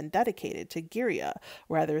have been dedicated to Egeria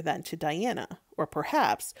rather than to Diana, or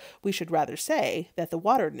perhaps we should rather say that the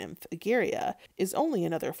water nymph Egeria is only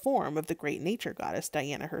another form of the great nature goddess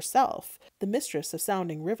Diana herself, the mistress of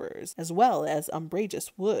sounding rivers as well as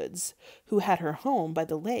umbrageous woods, who had her home by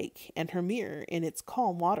the lake and her mirror in its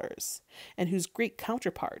calm waters, and whose Greek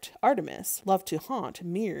counterpart, Artemis, loved to haunt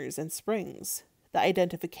meres and springs. The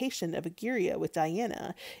identification of Egeria with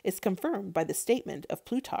Diana is confirmed by the statement of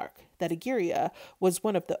Plutarch that Egeria was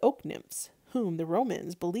one of the oak nymphs, whom the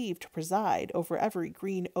Romans believed to preside over every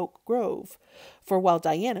green oak grove, for while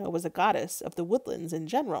Diana was a goddess of the woodlands in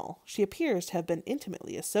general, she appears to have been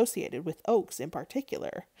intimately associated with oaks in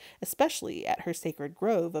particular, especially at her sacred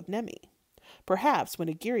grove of Nemi. Perhaps when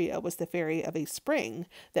Egeria was the fairy of a spring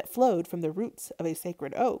that flowed from the roots of a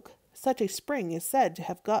sacred oak, such a spring is said to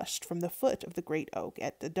have gushed from the foot of the great oak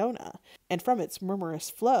at Dodona, and from its murmurous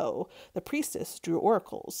flow the priestess drew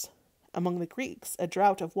oracles. Among the Greeks, a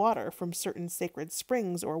draught of water from certain sacred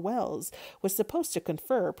springs or wells was supposed to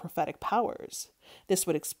confer prophetic powers. This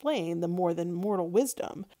would explain the more than mortal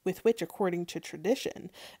wisdom with which, according to tradition,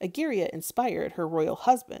 Egeria inspired her royal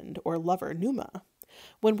husband or lover Numa.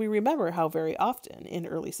 When we remember how very often in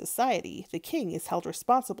early society the king is held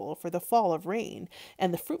responsible for the fall of rain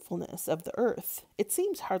and the fruitfulness of the earth, it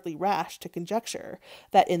seems hardly rash to conjecture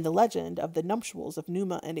that in the legend of the nuptials of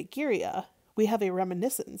Numa and Egeria, we have a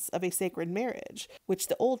reminiscence of a sacred marriage, which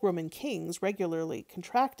the old Roman kings regularly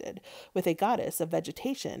contracted with a goddess of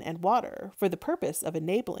vegetation and water for the purpose of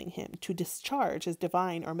enabling him to discharge his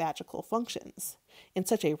divine or magical functions. In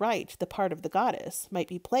such a rite, the part of the goddess might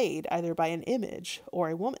be played either by an image or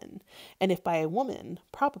a woman, and if by a woman,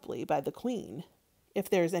 probably by the queen. If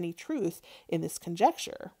there is any truth in this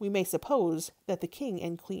conjecture, we may suppose that the king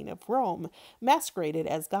and queen of Rome masqueraded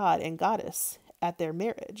as god and goddess at their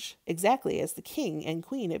marriage, exactly as the king and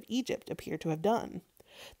queen of Egypt appear to have done.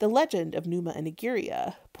 The legend of Numa and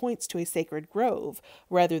Egeria points to a sacred grove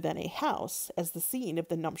rather than a house as the scene of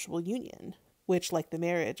the nuptial union, which, like the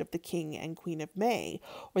marriage of the king and queen of May,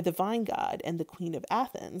 or the vine god and the queen of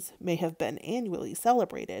Athens, may have been annually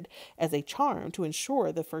celebrated as a charm to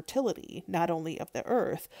ensure the fertility not only of the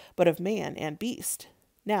earth, but of man and beast.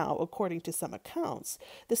 Now, according to some accounts,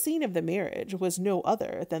 the scene of the marriage was no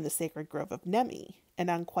other than the sacred grove of Nemi,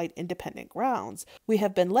 and on quite independent grounds, we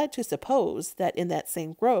have been led to suppose that in that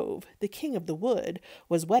same grove, the king of the wood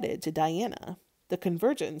was wedded to Diana. The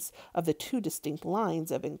convergence of the two distinct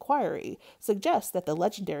lines of inquiry suggests that the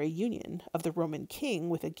legendary union of the Roman king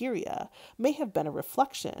with Egeria may have been a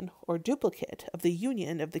reflection or duplicate of the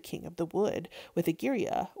union of the king of the wood with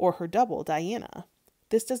Egeria or her double Diana.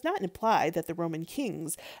 This does not imply that the Roman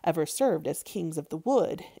kings ever served as kings of the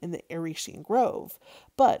wood in the Eretrian grove,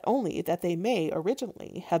 but only that they may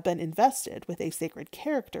originally have been invested with a sacred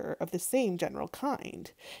character of the same general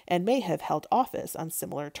kind, and may have held office on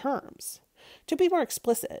similar terms. To be more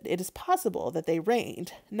explicit, it is possible that they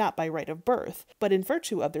reigned, not by right of birth, but in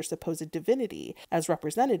virtue of their supposed divinity as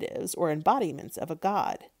representatives or embodiments of a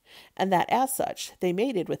god, and that as such they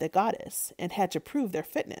mated with a goddess, and had to prove their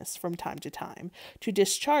fitness from time to time to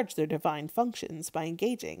discharge their divine functions by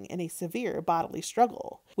engaging in a severe bodily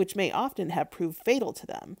struggle, which may often have proved fatal to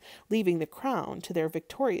them, leaving the crown to their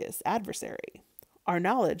victorious adversary. Our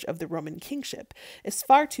knowledge of the Roman kingship is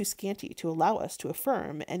far too scanty to allow us to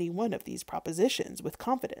affirm any one of these propositions with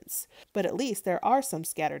confidence, but at least there are some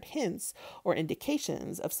scattered hints or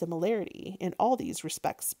indications of similarity in all these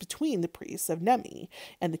respects between the priests of Nemi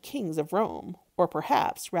and the kings of Rome, or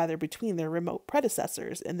perhaps rather between their remote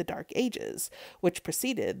predecessors in the Dark Ages, which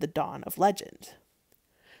preceded the dawn of legend.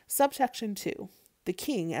 Subsection 2. The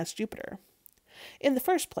king as Jupiter. In the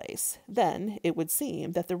first place, then, it would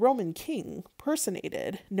seem that the Roman king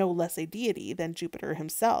personated no less a deity than Jupiter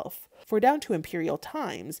himself, for down to imperial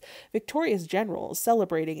times, victorious generals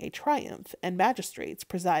celebrating a triumph and magistrates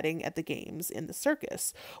presiding at the games in the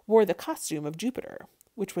circus wore the costume of Jupiter,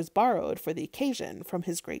 which was borrowed for the occasion from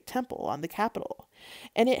his great temple on the Capitol,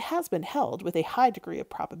 and it has been held with a high degree of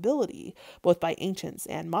probability, both by ancients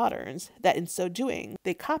and moderns, that in so doing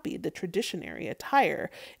they copied the traditionary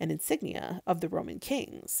attire and insignia of the Roman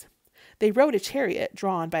kings. They rode a chariot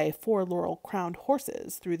drawn by 4 laurel-crowned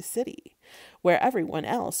horses through the city, where everyone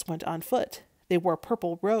else went on foot. They wore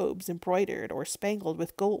purple robes embroidered or spangled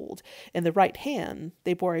with gold. In the right hand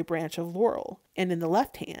they bore a branch of laurel, and in the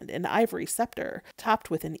left hand an ivory scepter topped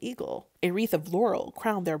with an eagle. A wreath of laurel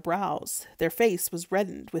crowned their brows. Their face was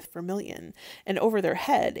reddened with vermilion, and over their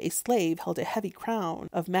head a slave held a heavy crown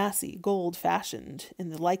of massy gold fashioned in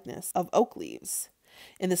the likeness of oak leaves.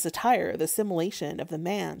 In this attire, the simulation of the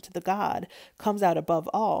man to the god comes out above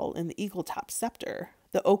all in the eagle-topped scepter,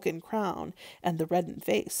 the oaken crown, and the reddened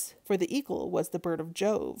face. For the eagle was the bird of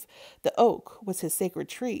Jove, the oak was his sacred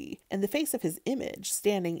tree, and the face of his image,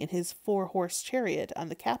 standing in his 4-horse chariot on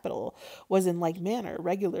the Capitol, was in like manner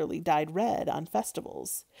regularly dyed red on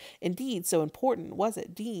festivals. Indeed, so important was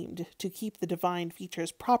it deemed to keep the divine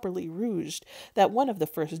features properly rouged, that one of the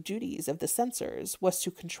first duties of the censors was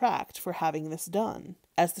to contract for having this done.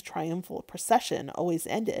 As the triumphal procession always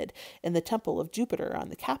ended in the temple of Jupiter on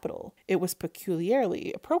the Capitol, it was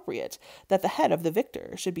peculiarly appropriate that the head of the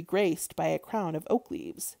victor should be graced by a crown of oak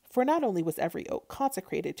leaves, for not only was every oak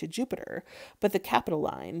consecrated to Jupiter, but the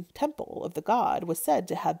Capitoline temple of the god was said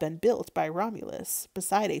to have been built by Romulus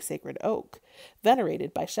beside a sacred oak,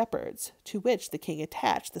 venerated by shepherds, to which the king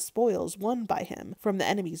attached the spoils won by him from the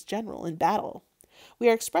enemy's general in battle. We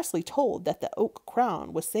are expressly told that the oak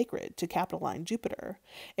crown was sacred to Capitoline Jupiter.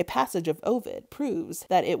 A passage of Ovid proves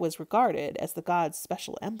that it was regarded as the god's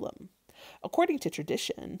special emblem. According to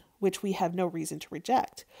tradition, which we have no reason to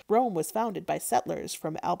reject, Rome was founded by settlers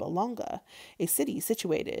from Alba Longa, a city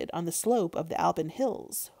situated on the slope of the Alban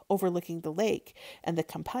hills, overlooking the lake and the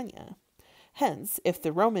Campagna. Hence, if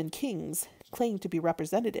the Roman kings claim to be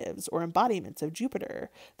representatives or embodiments of Jupiter,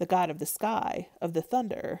 the god of the sky, of the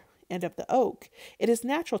thunder, and of the oak, it is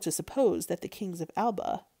natural to suppose that the kings of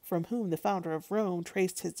Alba, from whom the founder of Rome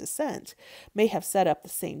traced his descent, may have set up the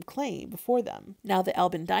same claim before them. Now the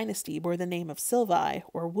Alban dynasty bore the name of Silvae,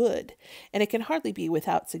 or wood, and it can hardly be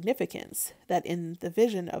without significance that in the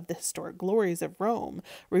vision of the historic glories of Rome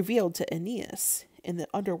revealed to Aeneas in the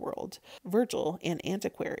underworld, Virgil, an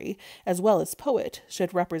antiquary, as well as poet,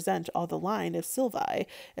 should represent all the line of Silvae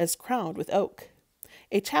as crowned with oak.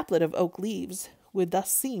 A chaplet of oak leaves would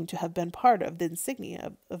thus seem to have been part of the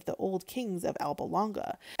insignia of the old kings of Alba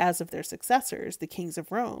Longa, as of their successors, the kings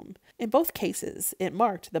of Rome. In both cases, it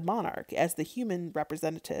marked the monarch as the human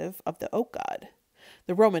representative of the oak god.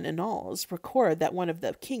 The Roman annals record that one of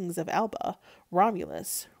the kings of Alba,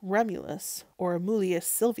 Romulus, or Amulius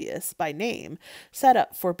Silvius by name, set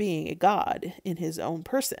up for being a god in his own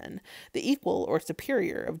person, the equal or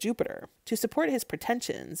superior of Jupiter. To support his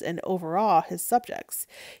pretensions and overawe his subjects,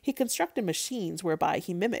 he constructed machines whereby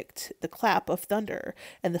he mimicked the clap of thunder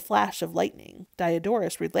and the flash of lightning.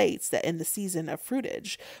 Diodorus relates that in the season of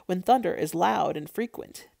fruitage, when thunder is loud and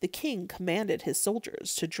frequent, the king commanded his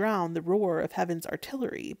soldiers to drown the roar of heaven's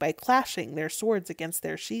artillery by clashing their swords against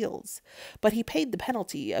their shields. But he paid the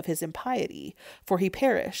penalty of his impiety, for he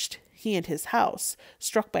perished, he and his house,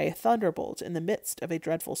 struck by a thunderbolt in the midst of a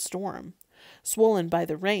dreadful storm. Swollen by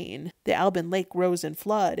the rain, the Alban lake rose in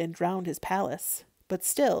flood and drowned his palace. But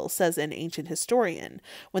still, says an ancient historian,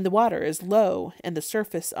 when the water is low and the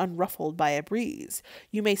surface unruffled by a breeze,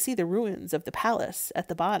 you may see the ruins of the palace at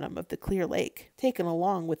the bottom of the clear lake, taken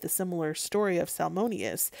along with the similar story of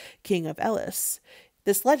Salmoneus, king of Elis.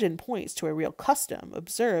 This legend points to a real custom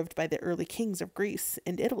observed by the early kings of Greece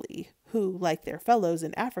and Italy, who, like their fellows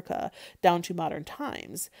in Africa down to modern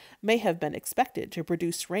times, may have been expected to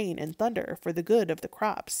produce rain and thunder for the good of the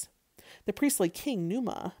crops. The priestly king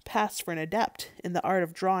Numa passed for an adept in the art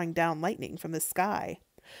of drawing down lightning from the sky.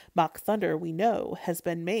 Mock thunder, we know, has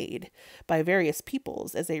been made by various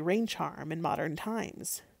peoples as a rain charm in modern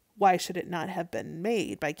times. Why should it not have been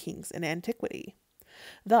made by kings in antiquity?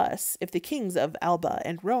 Thus, if the kings of Alba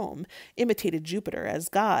and Rome imitated Jupiter as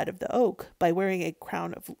god of the oak by wearing a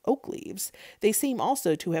crown of oak leaves, they seem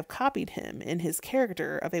also to have copied him in his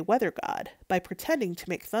character of a weather god by pretending to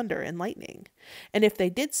make thunder and lightning. And if they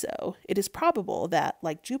did so, it is probable that,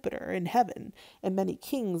 like Jupiter in heaven and many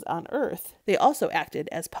kings on earth, they also acted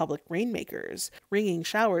as public rainmakers, wringing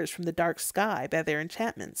showers from the dark sky by their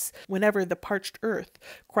enchantments, whenever the parched earth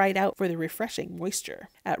cried out for the refreshing moisture.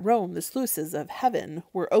 At Rome, the sluices of heaven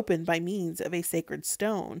were opened by means of a sacred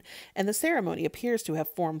stone, and the ceremony appears to have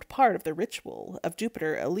formed part of the ritual of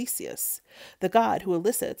Jupiter Elysius, the god who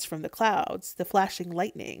elicits from the clouds the flashing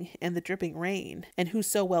lightning and the dripping rain, and who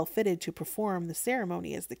so well fitted to perform the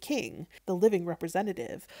ceremony as the king, the living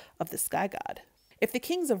representative of the sky god. If the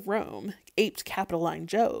kings of Rome aped Capitoline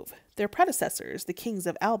Jove, their predecessors, the kings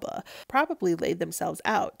of Alba, probably laid themselves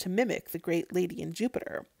out to mimic the great Ladian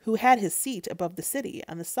Jupiter, who had his seat above the city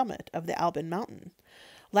on the summit of the Alban mountain.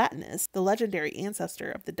 Latinus, the legendary ancestor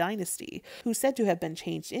of the dynasty, who said to have been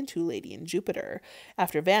changed into Ladian Jupiter,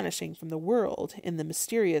 after vanishing from the world in the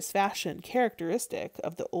mysterious fashion characteristic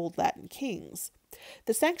of the old Latin kings.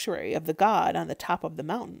 The sanctuary of the god on the top of the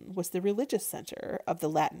mountain was the religious center of the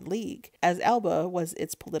Latin League, as Alba was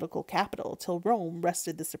its political capital till Rome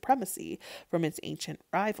wrested the supremacy from its ancient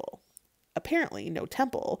rival. Apparently, no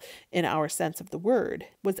temple, in our sense of the word,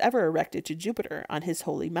 was ever erected to Jupiter on his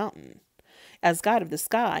holy mountain. As god of the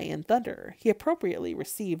sky and thunder, he appropriately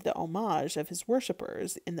received the homage of his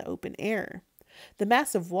worshippers in the open air. The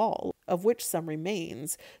massive wall, of which some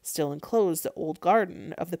remains still enclose the old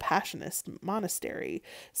garden of the Passionist monastery,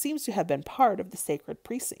 seems to have been part of the sacred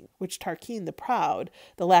precinct, which Tarquin the Proud,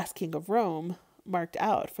 the last king of Rome, marked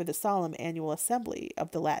out for the solemn annual assembly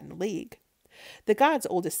of the Latin League. The god's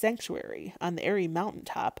oldest sanctuary, on the airy mountain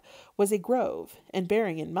top, was a grove, and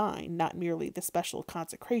bearing in mind not merely the special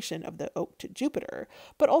consecration of the oak to Jupiter,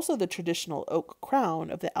 but also the traditional oak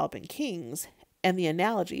crown of the Alban kings, and the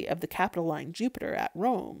analogy of the Capitoline Jupiter at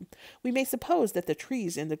Rome, we may suppose that the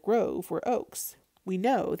trees in the grove were oaks. We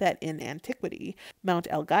know that in antiquity, Mount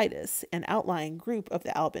Algidus, an outlying group of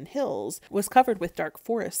the Alban hills, was covered with dark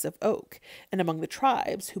forests of oak, and among the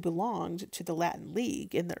tribes who belonged to the Latin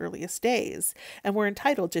League in the earliest days, and were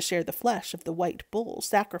entitled to share the flesh of the white bull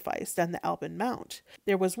sacrificed on the Alban Mount,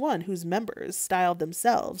 there was one whose members styled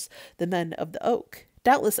themselves the men of the oak,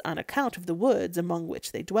 doubtless on account of the woods among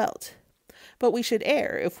which they dwelt. But we should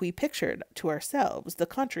err if we pictured to ourselves the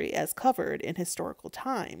country as covered in historical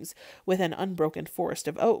times with an unbroken forest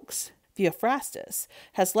of oaks. Theophrastus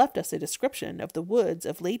has left us a description of the woods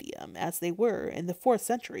of Latium as they were in the 4th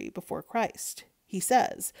century before Christ. He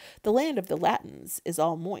says, "The land of the Latins is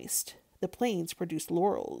all moist. The plains produce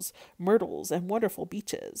laurels, myrtles, and wonderful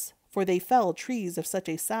beeches, for they fell trees of such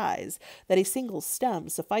a size that a single stem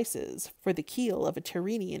suffices for the keel of a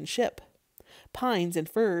Tyrrhenian ship. Pines and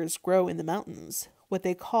firs grow in the mountains. What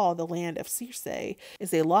they call the land of Circe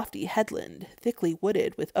is a lofty headland, thickly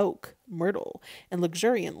wooded with oak, myrtle, and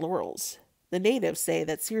luxuriant laurels. The natives say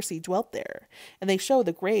that Circe dwelt there, and they show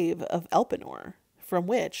the grave of Elpenor, from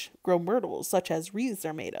which grow myrtles such as wreaths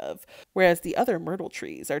are made of, whereas the other myrtle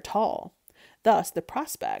trees are tall. Thus the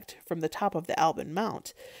prospect from the top of the Alban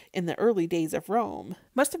Mount in the early days of Rome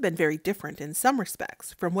must have been very different in some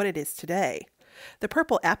respects from what it is today. The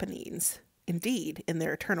purple Apennines, indeed, in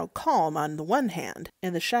their eternal calm on the one hand,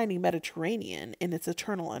 and the shining Mediterranean in its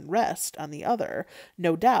eternal unrest on the other,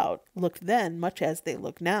 no doubt, looked then much as they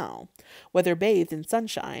look now, whether bathed in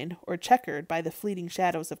sunshine or checkered by the fleeting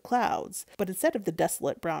shadows of clouds, but instead of the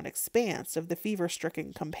desolate brown expanse of the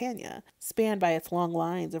fever-stricken Campania, spanned by its long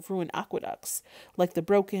lines of ruined aqueducts, like the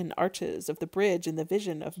broken arches of the bridge in the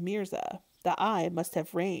vision of Mirza, the eye must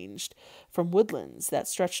have ranged from woodlands that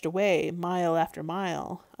stretched away mile after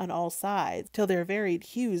mile on all sides, till their varied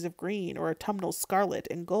hues of green or autumnal scarlet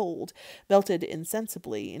and gold melted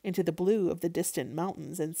insensibly into the blue of the distant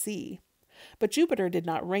mountains and sea. But Jupiter did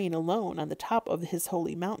not reign alone on the top of his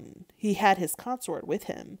holy mountain. He had his consort with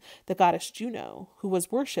him, the goddess Juno, who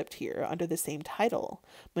was worshipped here under the same title,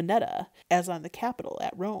 Moneta, as on the Capitol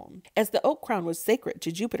at Rome. As the oak crown was sacred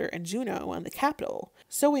to Jupiter and Juno on the Capitol,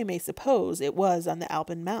 so we may suppose it was on the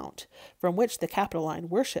Alban Mount, from which the Capitoline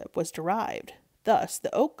worship was derived. Thus,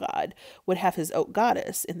 the oak god would have his oak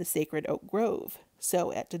goddess in the sacred oak grove.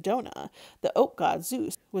 So, at Dodona, the oak god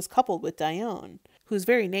Zeus was coupled with Dione, whose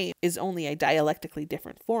very name is only a dialectically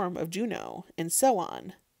different form of Juno, and so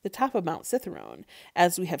on. The top of Mount Cithaeron,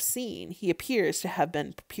 as we have seen, he appears to have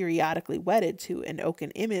been periodically wedded to an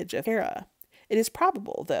oaken image of Hera. It is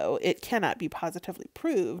probable, though it cannot be positively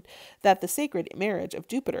proved, that the sacred marriage of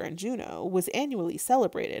Jupiter and Juno was annually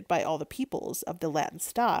celebrated by all the peoples of the Latin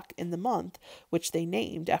stock in the month which they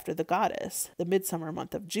named after the goddess, the midsummer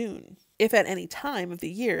month of June. If at any time of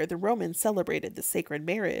the year the Romans celebrated the sacred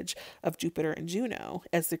marriage of Jupiter and Juno,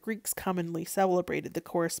 as the Greeks commonly celebrated the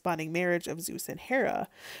corresponding marriage of Zeus and Hera,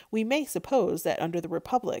 we may suppose that under the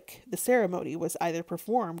Republic the ceremony was either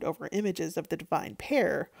performed over images of the divine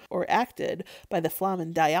pair, or acted by the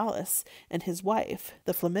Flamen Dialis and his wife,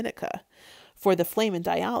 the Flaminica, for the Flamen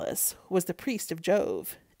Dialis was the priest of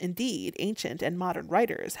Jove. Indeed, ancient and modern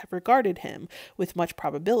writers have regarded him with much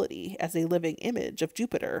probability as a living image of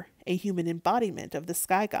Jupiter, a human embodiment of the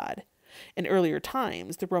sky god. In earlier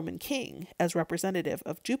times, the Roman king, as representative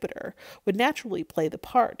of Jupiter, would naturally play the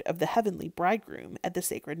part of the heavenly bridegroom at the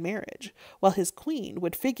sacred marriage, while his queen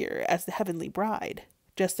would figure as the heavenly bride,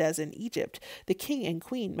 just as in Egypt the king and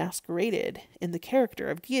queen masqueraded in the character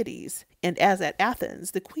of deities, and as at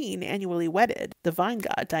Athens the queen annually wedded the vine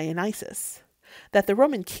god Dionysus. That the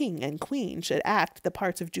Roman king and queen should act the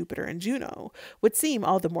parts of Jupiter and Juno would seem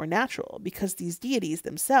all the more natural because these deities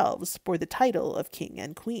themselves bore the title of king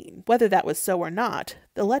and queen. Whether that was so or not,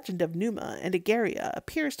 the legend of Numa and Egeria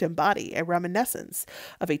appears to embody a reminiscence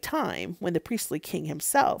of a time when the priestly king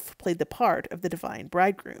himself played the part of the divine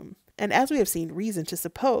bridegroom. And as we have seen reason to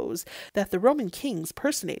suppose that the Roman kings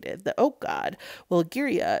personated the oak god, while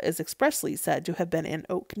Egeria is expressly said to have been an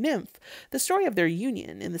oak nymph, the story of their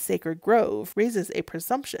union in the sacred grove raises a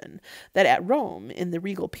presumption that at Rome, in the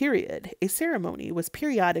regal period, a ceremony was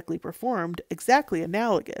periodically performed exactly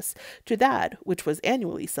analogous to that which was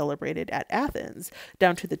annually celebrated at Athens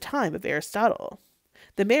down to the time of Aristotle.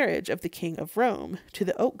 The marriage of the king of Rome to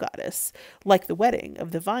the oak goddess, like the wedding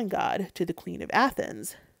of the vine god to the queen of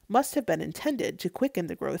Athens, must have been intended to quicken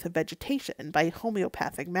the growth of vegetation by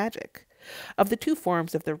homeopathic magic. Of the two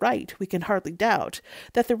forms of the rite, we can hardly doubt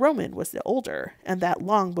that the Roman was the older, and that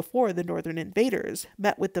long before the northern invaders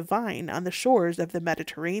met with the vine on the shores of the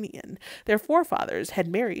Mediterranean, their forefathers had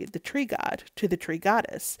married the tree god to the tree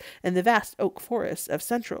goddess in the vast oak forests of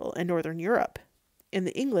Central and Northern Europe. In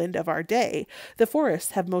the England of our day, the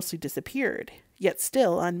forests have mostly disappeared, yet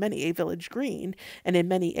still on many a village green, and in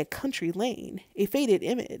many a country lane, a faded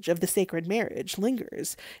image of the sacred marriage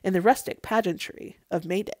lingers in the rustic pageantry of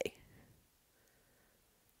May Day.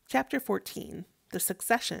 Chapter 14. The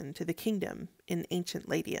Succession to the Kingdom in Ancient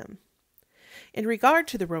Latium. In regard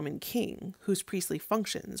to the Roman king, whose priestly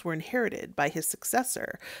functions were inherited by his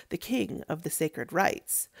successor, the king of the sacred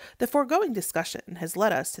rites, the foregoing discussion has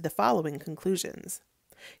led us to the following conclusions.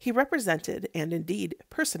 He represented and indeed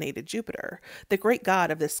personated Jupiter, the great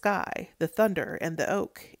god of the sky, the thunder, and the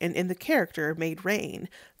oak, and in the character made rain,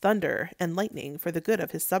 thunder, and lightning for the good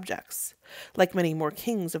of his subjects, like many more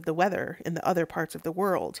kings of the weather in the other parts of the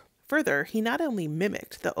world. Further, he not only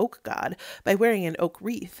mimicked the oak god by wearing an oak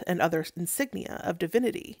wreath and other insignia of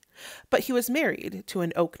divinity, but he was married to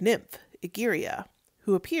an oak nymph, Egeria,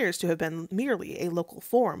 who appears to have been merely a local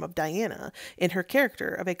form of Diana in her character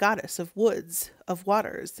of a goddess of woods, of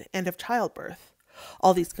waters, and of childbirth.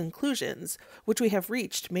 All these conclusions, which we have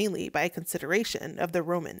reached mainly by a consideration of the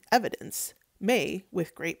Roman evidence, may,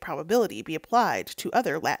 with great probability, be applied to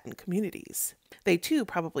other Latin communities. They too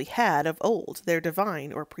probably had of old their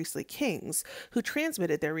divine or priestly kings, who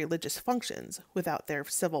transmitted their religious functions, without their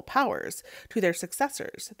civil powers, to their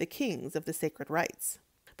successors, the kings of the sacred rites.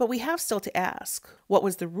 But we have still to ask, what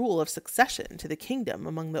was the rule of succession to the kingdom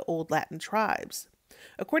among the old Latin tribes?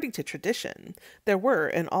 According to tradition, there were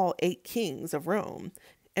in all 8 kings of Rome,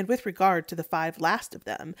 and with regard to the 5 last of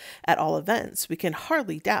them, at all events, we can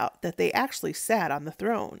hardly doubt that they actually sat on the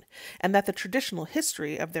throne, and that the traditional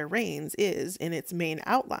history of their reigns is, in its main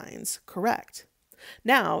outlines, correct.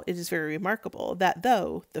 Now, it is very remarkable that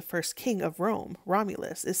though the first king of Rome,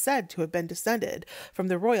 Romulus, is said to have been descended from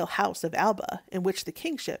the royal house of Alba, in which the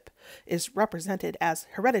kingship is represented as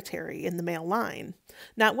hereditary in the male line,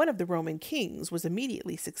 not one of the Roman kings was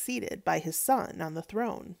immediately succeeded by his son on the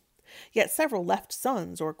throne. Yet several left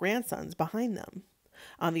sons or grandsons behind them.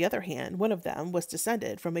 On the other hand, one of them was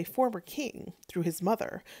descended from a former king through his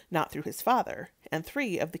mother, not through his father, and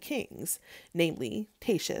 3 of the kings, namely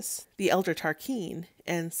Tatius, the elder Tarquine,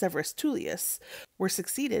 and Severus Tullius, were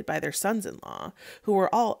succeeded by their sons-in-law, who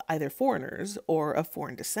were all either foreigners or of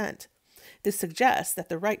foreign descent. This suggests that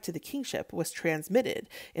the right to the kingship was transmitted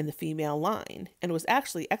in the female line, and was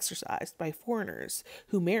actually exercised by foreigners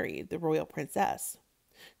who married the royal princess.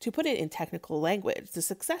 To put it in technical language, the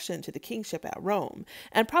succession to the kingship at Rome,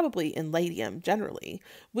 and probably in Latium generally,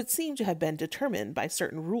 would seem to have been determined by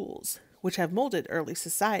certain rules, which have molded early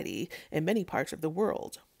society in many parts of the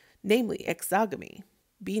world, namely exogamy,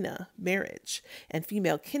 bina, marriage, and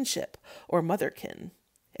female kinship or motherkin.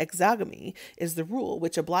 Exogamy is the rule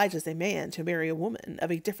which obliges a man to marry a woman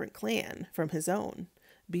of a different clan from his own.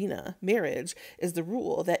 Bina, marriage, is the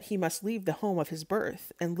rule that he must leave the home of his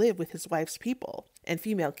birth and live with his wife's people, and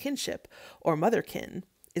female kinship, or motherkin,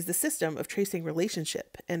 is the system of tracing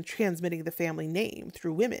relationship and transmitting the family name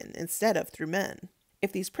through women instead of through men.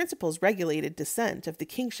 If these principles regulated descent of the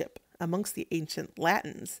kingship amongst the ancient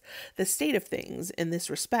Latins, the state of things in this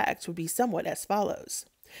respect would be somewhat as follows.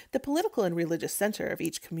 The political and religious center of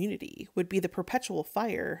each community would be the perpetual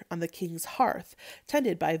fire on the king's hearth,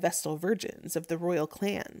 tended by vestal virgins of the royal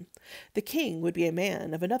clan. The king would be a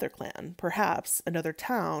man of another clan, perhaps another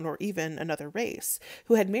town, or even another race,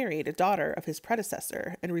 who had married a daughter of his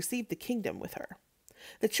predecessor and received the kingdom with her.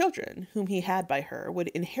 The children whom he had by her would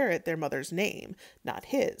inherit their mother's name, not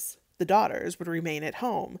his. The daughters would remain at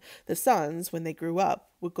home. The sons, when they grew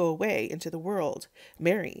up, would go away into the world,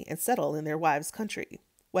 marry, and settle in their wives' country,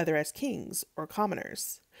 whether as kings or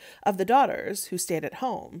commoners. Of the daughters who stayed at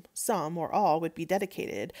home, some or all would be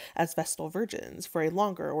dedicated as vestal virgins for a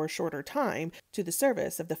longer or shorter time to the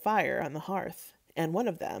service of the fire on the hearth, and one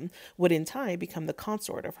of them would in time become the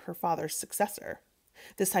consort of her father's successor.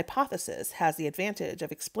 This hypothesis has the advantage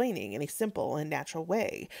of explaining in a simple and natural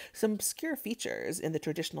way some obscure features in the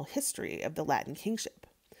traditional history of the Latin kingship.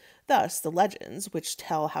 Thus, the legends, which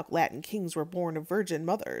tell how Latin kings were born of virgin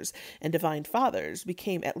mothers and divine fathers,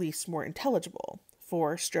 became at least more intelligible,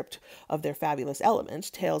 for, stripped of their fabulous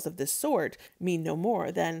element, tales of this sort mean no more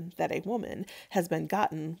than that a woman has been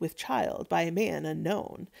gotten with child by a man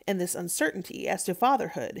unknown, and this uncertainty as to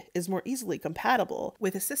fatherhood is more easily compatible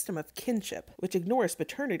with a system of kinship which ignores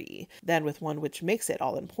paternity than with one which makes it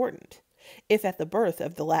all important. If at the birth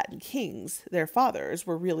of the Latin kings their fathers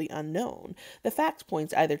were really unknown, the fact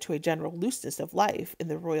points either to a general looseness of life in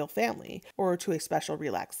the royal family, or to a special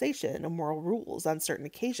relaxation of moral rules on certain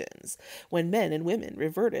occasions, when men and women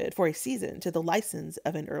reverted for a season to the license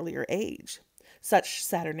of an earlier age. Such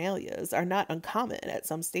saturnalias are not uncommon at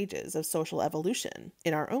some stages of social evolution.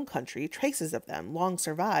 In our own country, traces of them long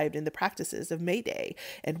survived in the practices of May Day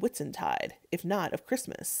and Whitsuntide, if not of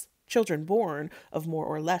Christmas. Children born of more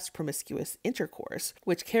or less promiscuous intercourse,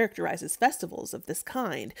 which characterizes festivals of this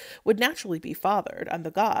kind, would naturally be fathered on the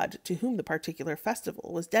god to whom the particular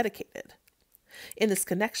festival was dedicated. In this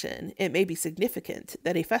connection, it may be significant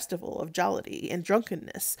that a festival of jollity and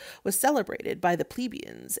drunkenness was celebrated by the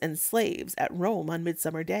plebeians and slaves at Rome on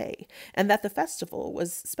Midsummer Day, and that the festival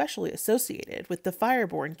was specially associated with the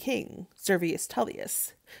fire-born king, Servius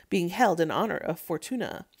Tullius, being held in honor of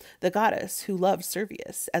Fortuna, the goddess who loved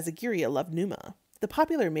Servius as Egeria loved Numa. The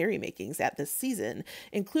popular merrymakings at this season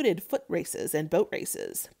included foot races and boat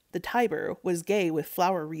races. The Tiber was gay with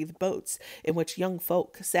flower-wreathed boats in which young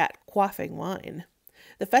folk sat quaffing wine.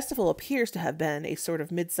 The festival appears to have been a sort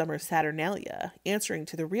of midsummer Saturnalia, answering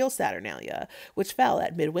to the real Saturnalia, which fell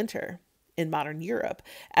at midwinter. In modern Europe,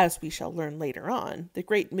 as we shall learn later on, the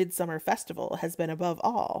great midsummer festival has been above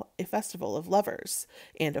all a festival of lovers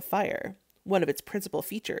and of fire. One of its principal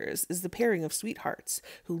features is the pairing of sweethearts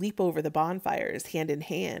who leap over the bonfires hand in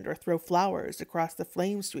hand or throw flowers across the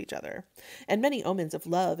flames to each other, and many omens of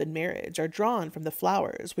love and marriage are drawn from the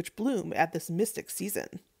flowers which bloom at this mystic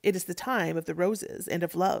season. It is the time of the roses and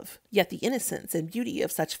of love. Yet the innocence and beauty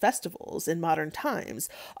of such festivals in modern times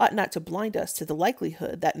ought not to blind us to the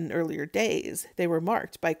likelihood that in earlier days they were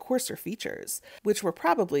marked by coarser features, which were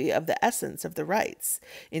probably of the essence of the rites.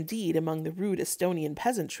 Indeed, among the rude Estonian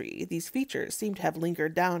peasantry, these features seem to have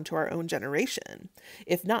lingered down to our own generation,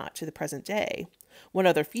 if not to the present day. One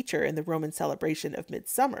other feature in the Roman celebration of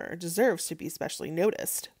midsummer deserves to be especially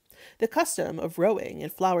noticed. The custom of rowing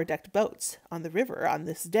in flower-decked boats on the river on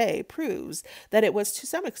this day proves that it was to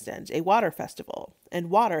some extent a water festival,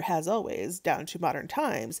 and water has always, down to modern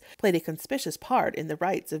times, played a conspicuous part in the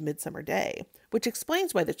rites of Midsummer Day, which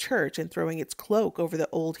explains why the Church, in throwing its cloak over the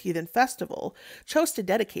old heathen festival, chose to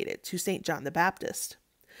dedicate it to St. John the Baptist.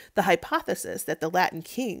 The hypothesis that the Latin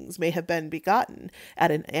kings may have been begotten at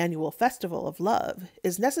an annual festival of love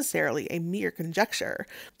is necessarily a mere conjecture,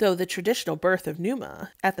 though the traditional birth of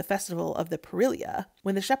Numa at the festival of the Perilia,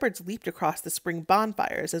 when the shepherds leaped across the spring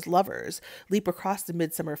bonfires as lovers leap across the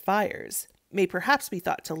midsummer fires, may perhaps be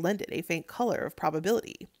thought to lend it a faint color of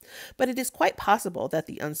probability. But it is quite possible that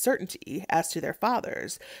the uncertainty as to their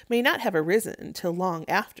fathers may not have arisen till long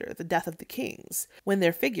after the death of the kings, when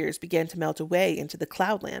their figures began to melt away into the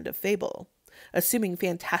cloudland of fable, assuming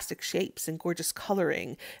fantastic shapes and gorgeous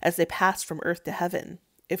coloring as they passed from earth to heaven.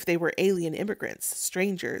 If they were alien immigrants,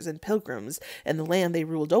 strangers, and pilgrims in the land they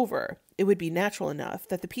ruled over, it would be natural enough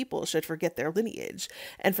that the people should forget their lineage,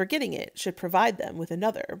 and forgetting it should provide them with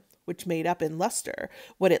another, which made up in luster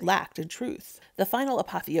what it lacked in truth. The final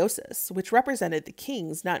apotheosis, which represented the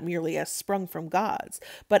kings not merely as sprung from gods,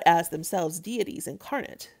 but as themselves deities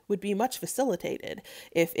incarnate, would be much facilitated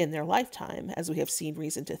if in their lifetime, as we have seen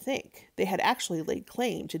reason to think, they had actually laid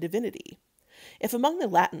claim to divinity. If among the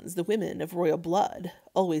Latins the women of royal blood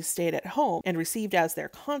always stayed at home and received as their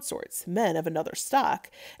consorts men of another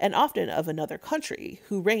stock, and often of another country,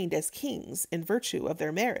 who reigned as kings in virtue of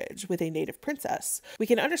their marriage with a native princess, we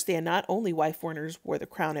can understand not only why foreigners wore the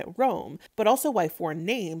crown at Rome, but also why foreign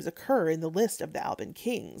names occur in the list of the Alban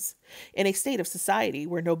kings. In a state of society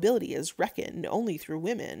where nobility is reckoned only through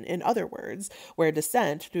women, in other words, where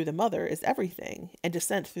descent through the mother is everything, and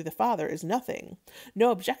descent through the father is nothing,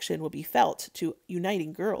 no objection will be felt to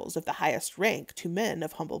uniting girls of the highest rank to men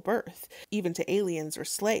of humble birth, even to aliens or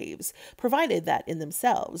slaves, provided that in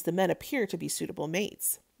themselves the men appear to be suitable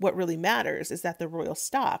mates. What really matters is that the royal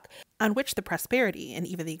stock, on which the prosperity and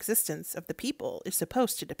even the existence of the people is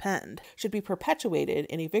supposed to depend, should be perpetuated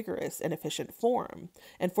in a vigorous and efficient form,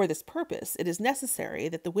 and for this purpose it is necessary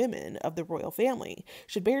that the women of the royal family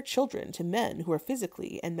should bear children to men who are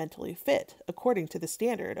physically and mentally fit, according to the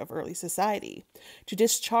standard of early society, to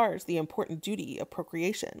discharge the important duty of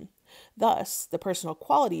procreation. Thus, the personal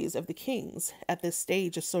qualities of the kings at this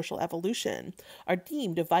stage of social evolution are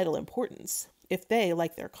deemed of vital importance. If they,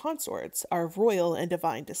 like their consorts, are of royal and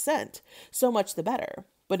divine descent, so much the better,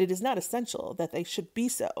 but it is not essential that they should be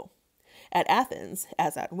so. At Athens,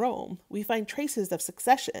 as at Rome, we find traces of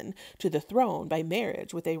succession to the throne by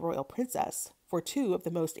marriage with a royal princess, for two of the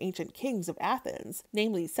most ancient kings of Athens,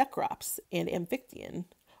 namely Cecrops and Amphictyon,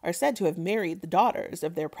 are said to have married the daughters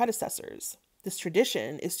of their predecessors. This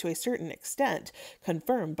tradition is to a certain extent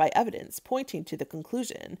confirmed by evidence pointing to the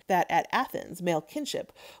conclusion that at Athens male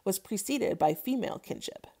kinship was preceded by female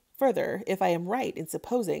kinship. Further, if I am right in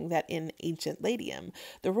supposing that in ancient Latium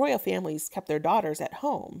the royal families kept their daughters at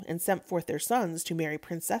home and sent forth their sons to marry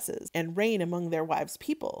princesses and reign among their wives'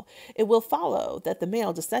 people, it will follow that the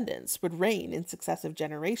male descendants would reign in successive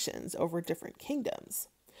generations over different kingdoms.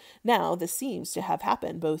 Now, this seems to have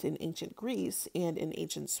happened both in ancient Greece and in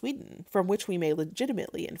ancient Sweden, from which we may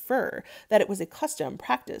legitimately infer that it was a custom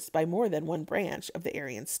practiced by more than one branch of the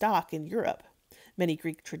Aryan stock in Europe. Many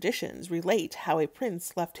Greek traditions relate how a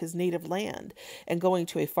prince left his native land and going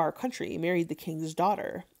to a far country married the king's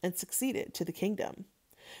daughter and succeeded to the kingdom.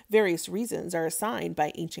 Various reasons are assigned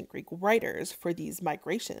by ancient Greek writers for these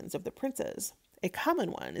migrations of the princes. A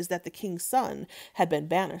common one is that the king's son had been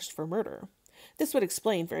banished for murder. This would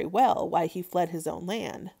explain very well why he fled his own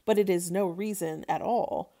land, but it is no reason at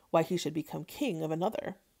all why he should become king of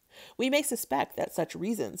another. We may suspect that such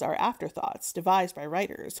reasons are afterthoughts devised by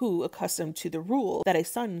writers who, accustomed to the rule that a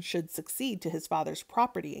son should succeed to his father's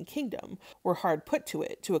property and kingdom, were hard put to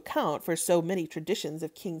it to account for so many traditions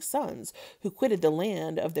of king's sons who quitted the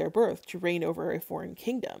land of their birth to reign over a foreign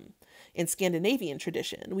kingdom. In Scandinavian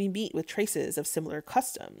tradition, we meet with traces of similar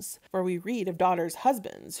customs, for we read of daughters'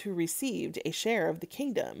 husbands who received a share of the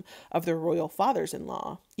kingdom of their royal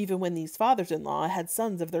fathers-in-law, even when these fathers-in-law had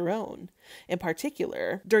sons of their own. In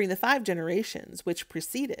particular, during the 5 generations which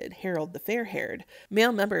preceded Harold the Fair-Haired,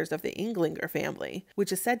 male members of the Inglinger family,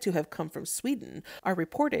 which is said to have come from Sweden, are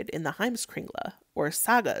reported in the Heimskringla, or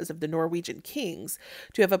sagas of the Norwegian kings,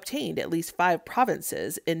 to have obtained at least 5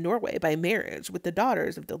 provinces in Norway by marriage with the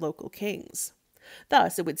daughters of the local kings.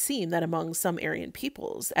 Thus, it would seem that among some Aryan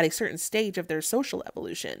peoples, at a certain stage of their social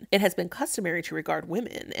evolution, it has been customary to regard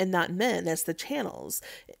women and not men as the channels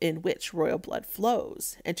in which royal blood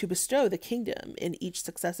flows, and to bestow the kingdom in each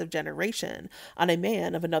successive generation on a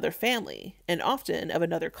man of another family, and often of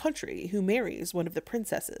another country, who marries one of the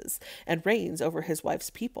princesses and reigns over his wife's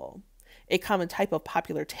people. A common type of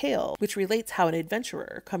popular tale which relates how an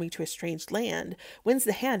adventurer coming to a strange land wins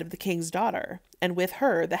the hand of the king's daughter, and with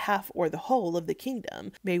her the half or the whole of the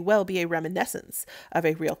kingdom, may well be a reminiscence of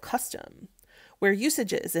a real custom. Where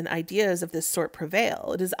usages and ideas of this sort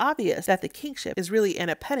prevail, it is obvious that the kingship is really an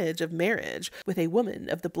appanage of marriage with a woman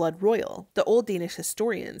of the blood royal. The old Danish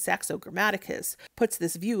historian Saxo Grammaticus puts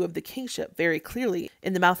this view of the kingship very clearly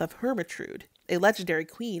in the mouth of Hermotrude, a legendary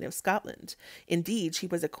queen of Scotland. Indeed, she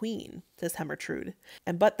was a queen, says Hermotrude,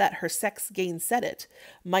 and but that her sex gainsaid it,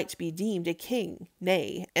 might be deemed a king,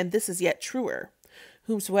 nay, and this is yet truer.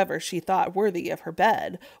 Whomsoever she thought worthy of her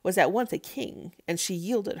bed was at once a king, and she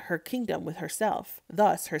yielded her kingdom with herself.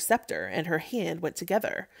 Thus her scepter and her hand went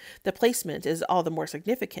together. The placement is all the more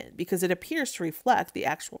significant because it appears to reflect the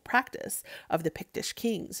actual practice of the Pictish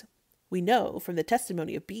kings. We know from the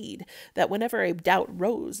testimony of Bede that whenever a doubt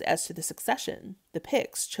rose as to the succession, the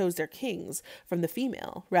Picts chose their kings from the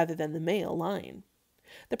female rather than the male line.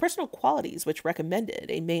 The personal qualities which recommended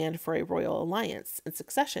a man for a royal alliance and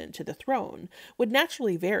succession to the throne would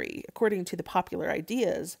naturally vary according to the popular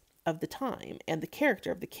ideas of the time and the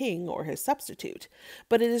character of the king or his substitute,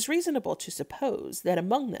 but it is reasonable to suppose that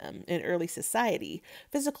among them, in early society,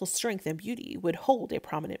 physical strength and beauty would hold a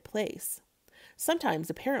prominent place. Sometimes,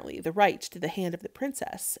 apparently, the right to the hand of the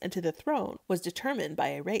princess and to the throne was determined by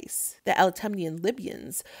a race. The Altemnian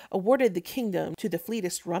Libyans awarded the kingdom to the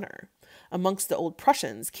fleetest runner. Amongst the old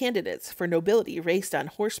Prussians, candidates for nobility raced on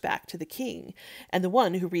horseback to the king, and the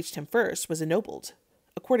one who reached him first was ennobled.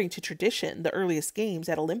 According to tradition, the earliest games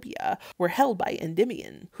at Olympia were held by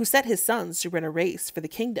Endymion, who set his sons to run a race for the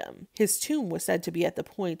kingdom. His tomb was said to be at the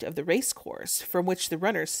point of the race course from which the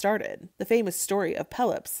runners started. The famous story of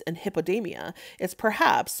Pelops and Hippodamia is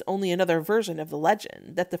perhaps only another version of the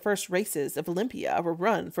legend that the first races of Olympia were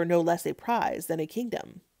run for no less a prize than a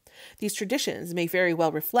kingdom. These traditions may very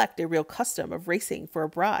well reflect a real custom of racing for a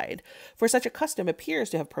bride, for such a custom appears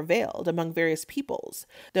to have prevailed among various peoples,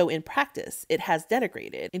 though in practice it has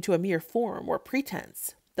degenerated into a mere form or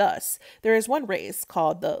pretense. Thus, there is one race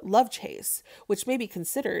called the love chase, which may be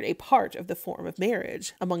considered a part of the form of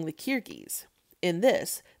marriage among the Kirghiz. In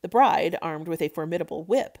this, the bride, armed with a formidable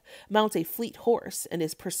whip, mounts a fleet horse and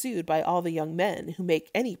is pursued by all the young men who make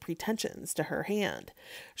any pretensions to her hand.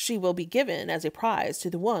 She will be given as a prize to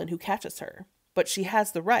the one who catches her, but she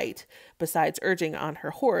has the right, besides urging on her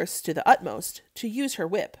horse to the utmost, to use her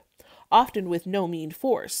whip, often with no mean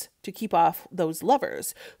force, to keep off those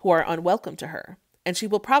lovers who are unwelcome to her, and she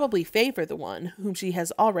will probably favor the one whom she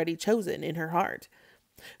has already chosen in her heart.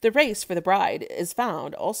 The race for the bride is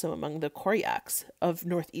found also among the Koryaks of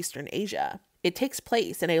northeastern Asia. It takes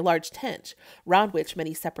place in a large tent, round which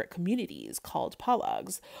many separate communities, called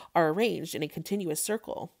palags, are arranged in a continuous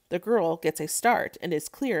circle. The girl gets a start and is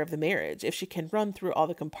clear of the marriage if she can run through all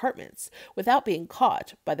the compartments without being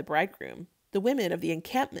caught by the bridegroom. The women of the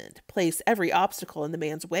encampment place every obstacle in the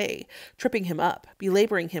man's way, tripping him up,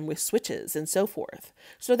 belaboring him with switches, and so forth,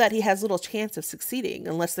 so that he has little chance of succeeding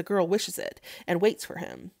unless the girl wishes it and waits for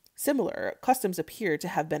him. Similar customs appear to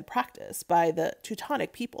have been practiced by the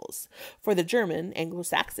Teutonic peoples, for the German,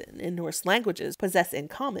 Anglo-Saxon, and Norse languages possess in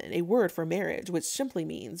common a word for marriage which simply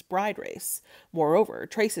means bride race. Moreover,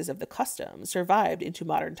 traces of the custom survived into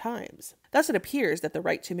modern times. Thus it appears that the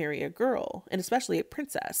right to marry a girl, and especially a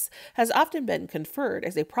princess, has often been conferred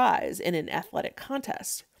as a prize in an athletic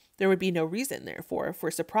contest. There would be no reason, therefore,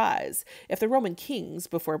 for surprise if the Roman kings,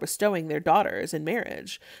 before bestowing their daughters in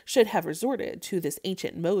marriage, should have resorted to this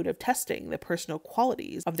ancient mode of testing the personal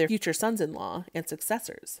qualities of their future sons-in-law and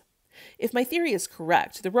successors. If my theory is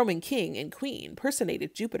correct, the Roman king and queen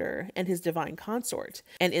personated Jupiter and his divine consort,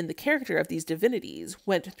 and in the character of these divinities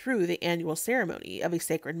went through the annual ceremony of a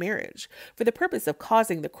sacred marriage, for the purpose of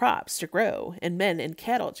causing the crops to grow and men and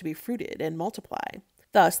cattle to be fruited and multiply.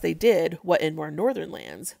 Thus they did what in more northern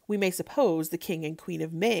lands we may suppose the king and queen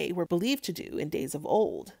of May were believed to do in days of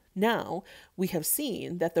old. Now we have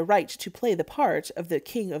seen that the right to play the part of the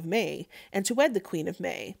king of May and to wed the queen of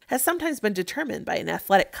May has sometimes been determined by an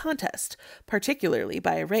athletic contest, particularly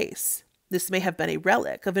by a race. This may have been a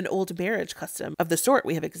relic of an old marriage custom of the sort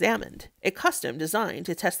we have examined, a custom designed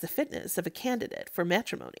to test the fitness of a candidate for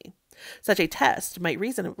matrimony. Such a test might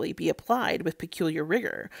reasonably be applied with peculiar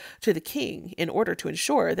rigor to the king in order to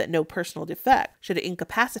ensure that no personal defect should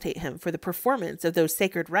incapacitate him for the performance of those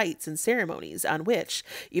sacred rites and ceremonies on which,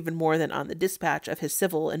 even more than on the dispatch of his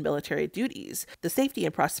civil and military duties, the safety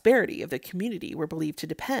and prosperity of the community were believed to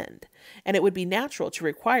depend, and it would be natural to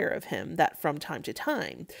require of him that from time to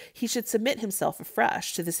time he should submit himself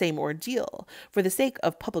afresh to the same ordeal for the sake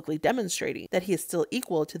of publicly demonstrating that he is still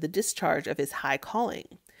equal to the discharge of his high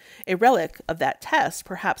calling. A relic of that test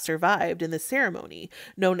perhaps survived in the ceremony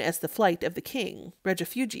known as the Flight of the King,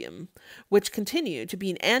 Regifugium, which continued to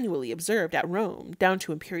be annually observed at Rome down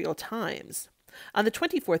to imperial times. On the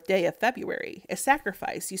 24th day of February, a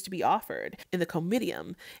sacrifice used to be offered in the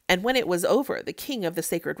Comitium, and when it was over, the king of the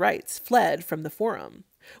sacred rites fled from the forum.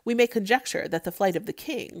 We may conjecture that the Flight of the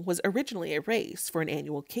King was originally a race for an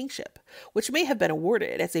annual kingship, which may have been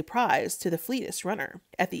awarded as a prize to the fleetest runner.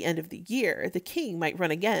 At the end of the year, the king might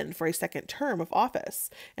run again for a second term of office,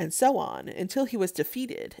 and so on until he was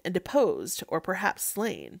defeated and deposed or perhaps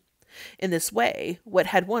slain. In this way, what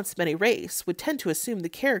had once been a race would tend to assume the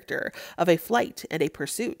character of a flight and a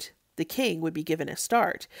pursuit. The king would be given a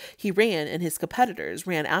start. He ran and his competitors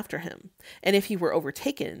ran after him. And if he were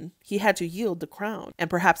overtaken, he had to yield the crown, and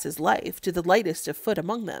perhaps his life, to the lightest of foot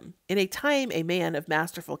among them. In a time, a man of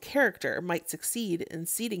masterful character might succeed in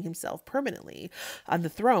seating himself permanently on the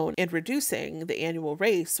throne and reducing the annual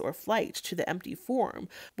race or flight to the empty form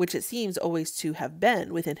which it seems always to have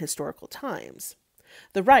been within historical times.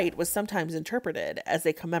 The rite was sometimes interpreted as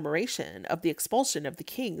a commemoration of the expulsion of the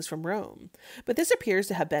kings from Rome, but this appears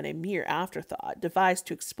to have been a mere afterthought devised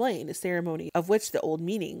to explain a ceremony of which the old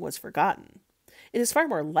meaning was forgotten. It is far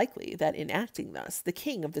more likely that in acting thus, the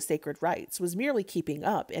king of the sacred rites was merely keeping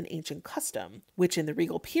up an ancient custom, which in the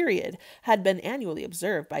regal period had been annually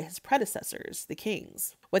observed by his predecessors, the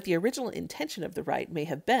kings. What the original intention of the rite may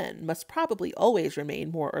have been must probably always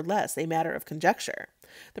remain more or less a matter of conjecture.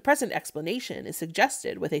 The present explanation is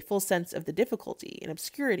suggested with a full sense of the difficulty and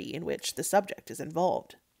obscurity in which the subject is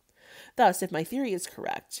involved. Thus, if my theory is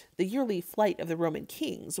correct, the yearly flight of the Roman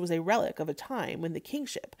kings was a relic of a time when the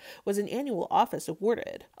kingship was an annual office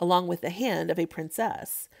awarded, along with the hand of a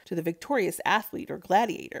princess, to the victorious athlete or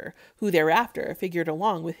gladiator, who thereafter figured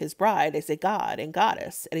along with his bride as a god and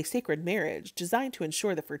goddess at a sacred marriage designed to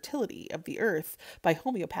ensure the fertility of the earth by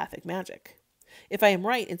homeopathic magic. If I am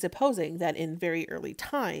right in supposing that in very early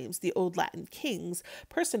times the old Latin kings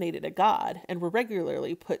personated a god and were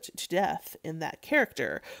regularly put to death in that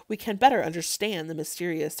character, we can better understand the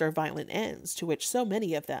mysterious or violent ends to which so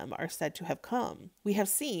many of them are said to have come. We have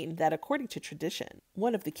seen that, according to tradition,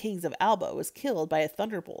 one of the kings of Alba was killed by a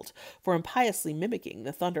thunderbolt for impiously mimicking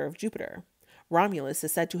the thunder of Jupiter. Romulus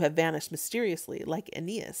is said to have vanished mysteriously like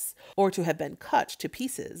Aeneas, or to have been cut to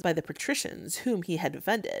pieces by the patricians whom he had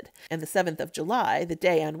defended, and the 7th of July, the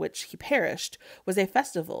day on which he perished, was a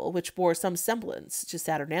festival which bore some semblance to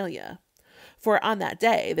Saturnalia. For on that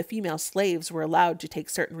day the female slaves were allowed to take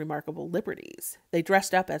certain remarkable liberties. They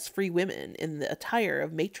dressed up as free women in the attire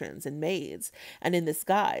of matrons and maids, and in this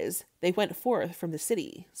guise they went forth from the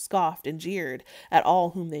city, scoffed and jeered at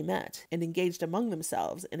all whom they met, and engaged among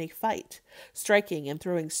themselves in a fight, striking and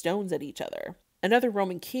throwing stones at each other. Another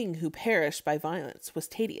Roman king who perished by violence was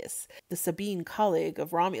Tatius, the Sabine colleague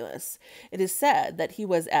of Romulus. It is said that he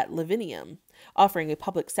was at Lavinium, offering a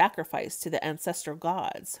public sacrifice to the ancestral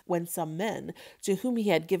gods, when some men, to whom he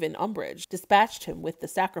had given umbrage, dispatched him with the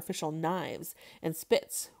sacrificial knives and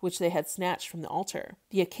spits which they had snatched from the altar.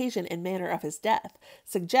 The occasion and manner of his death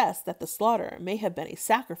suggests that the slaughter may have been a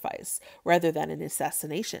sacrifice rather than an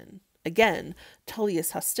assassination. Again,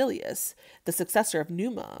 Tullius Hostilius, the successor of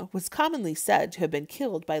Numa, was commonly said to have been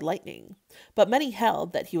killed by lightning, but many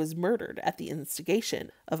held that he was murdered at the instigation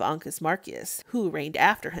of Ancus Marcius, who reigned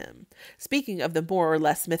after him. Speaking of the more or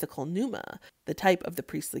less mythical Numa, the type of the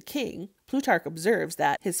priestly king, Plutarch observes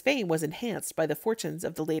that his fame was enhanced by the fortunes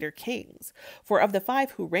of the later kings, for of the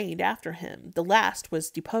 5 who reigned after him, the last was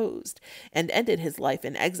deposed and ended his life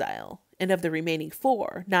in exile, and of the remaining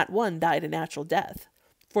 4, not one died a natural death.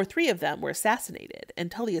 For 3 of them were assassinated, and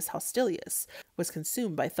Tullius Hostilius was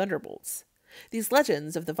consumed by thunderbolts. These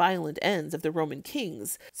legends of the violent ends of the Roman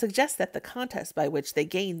kings suggest that the contest by which they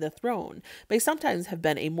gained the throne may sometimes have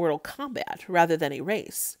been a mortal combat rather than a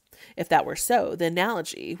race. If that were so, the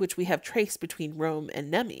analogy which we have traced between Rome and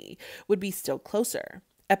Nemi would be still closer.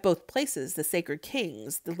 At both places, the sacred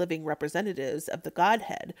kings, the living representatives of the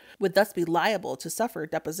godhead, would thus be liable to suffer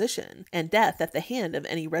deposition and death at the hand of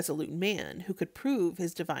any resolute man who could prove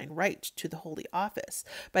his divine right to the holy office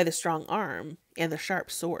by the strong arm and the sharp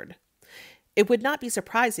sword. It would not be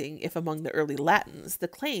surprising if among the early Latins the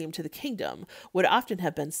claim to the kingdom would often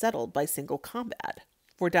have been settled by single combat.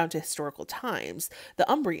 For down to historical times, the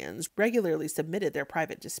Umbrians regularly submitted their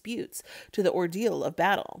private disputes to the ordeal of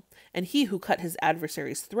battle, and he who cut his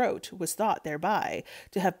adversary's throat was thought thereby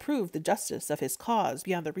to have proved the justice of his cause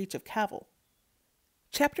beyond the reach of cavil.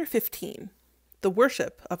 Chapter 15. The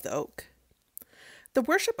Worship of the Oak. The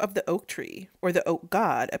worship of the oak tree, or the oak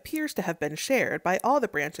god, appears to have been shared by all the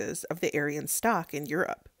branches of the Aryan stock in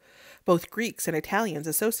Europe. Both Greeks and Italians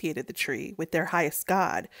associated the tree with their highest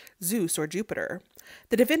god, Zeus or Jupiter,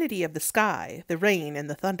 the divinity of the sky, the rain, and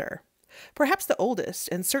the thunder. Perhaps the oldest,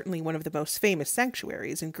 and certainly one of the most famous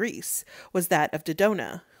sanctuaries in Greece, was that of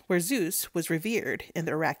Dodona, where Zeus was revered in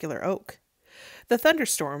the oracular oak. The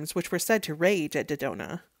thunderstorms which were said to rage at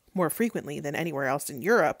Dodona, more frequently than anywhere else in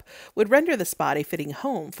Europe, would render the spot a fitting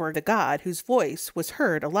home for the god whose voice was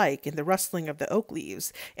heard alike in the rustling of the oak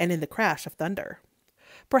leaves and in the crash of thunder.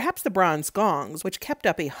 Perhaps the bronze gongs, which kept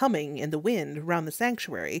up a humming in the wind round the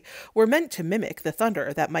sanctuary, were meant to mimic the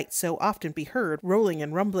thunder that might so often be heard rolling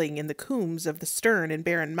and rumbling in the combes of the stern and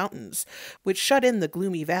barren mountains, which shut in the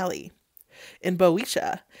gloomy valley. In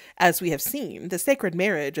Boeotia, as we have seen, the sacred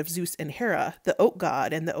marriage of Zeus and Hera, the oak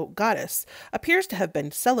god and the oak goddess, appears to have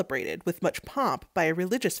been celebrated with much pomp by a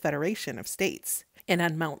religious federation of states. And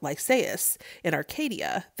on Mount Lycaeus, in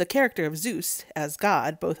Arcadia, the character of Zeus, as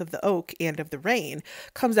god both of the oak and of the rain,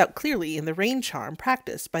 comes out clearly in the rain charm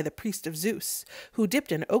practiced by the priest of Zeus, who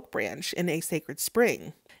dipped an oak branch in a sacred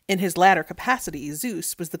spring. In his latter capacity,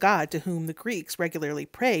 Zeus was the god to whom the Greeks regularly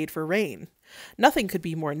prayed for rain. Nothing could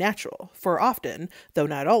be more natural, for often, though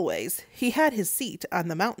not always, he had his seat on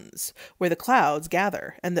the mountains, where the clouds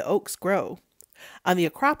gather and the oaks grow. On the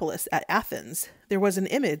Acropolis at Athens, there was an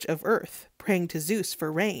image of Earth praying to Zeus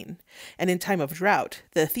for rain, and in time of drought,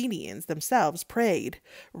 the Athenians themselves prayed,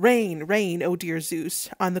 "Rain, rain, O dear Zeus,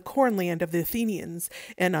 on the cornland of the Athenians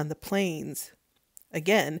and on the plains."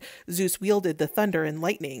 Again, Zeus wielded the thunder and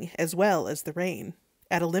lightning as well as the rain.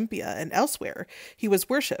 At Olympia and elsewhere, he was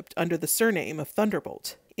worshipped under the surname of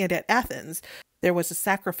Thunderbolt, and at Athens, there was a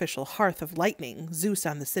sacrificial hearth of lightning, Zeus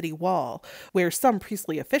on the city wall, where some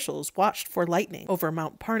priestly officials watched for lightning over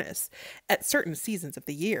Mount Parnes at certain seasons of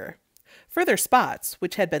the year. Further spots,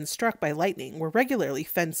 which had been struck by lightning, were regularly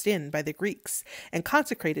fenced in by the Greeks, and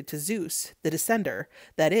consecrated to Zeus, the descender,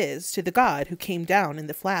 that is, to the god who came down in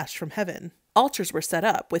the flash from heaven. Altars were set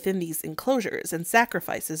up within these enclosures and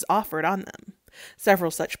sacrifices offered on them.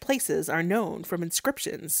 Several such places are known from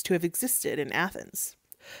inscriptions to have existed in Athens.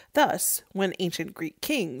 Thus, when ancient Greek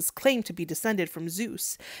kings claimed to be descended from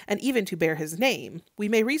Zeus, and even to bear his name, we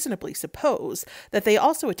may reasonably suppose that they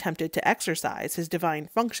also attempted to exercise his divine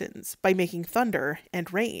functions by making thunder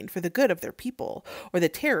and rain for the good of their people, or the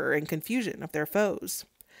terror and confusion of their foes.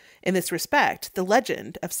 In this respect, the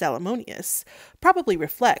legend of Salmoneus probably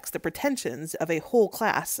reflects the pretensions of a whole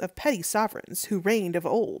class of petty sovereigns who reigned of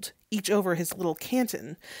old, each over his little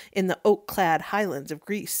canton, in the oak-clad highlands of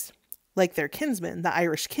Greece. Like their kinsmen, the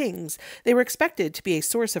Irish kings, they were expected to be a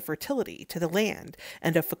source of fertility to the land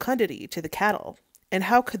and of fecundity to the cattle. And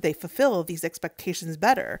how could they fulfill these expectations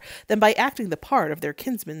better than by acting the part of their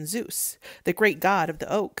kinsman Zeus, the great god of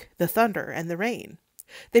the oak, the thunder, and the rain?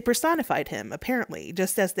 They personified him, apparently,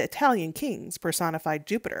 just as the Italian kings personified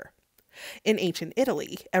Jupiter. In ancient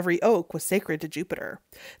Italy, every oak was sacred to Jupiter,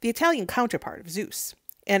 the Italian counterpart of Zeus.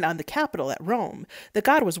 And on the Capitol at Rome, the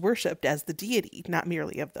god was worshipped as the deity not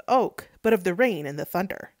merely of the oak, but of the rain and the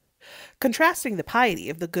thunder. Contrasting the piety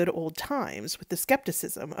of the good old times with the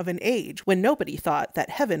skepticism of an age when nobody thought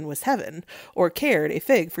that heaven was heaven, or cared a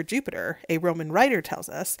fig for Jupiter, a Roman writer tells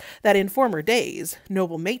us that in former days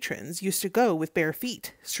noble matrons used to go with bare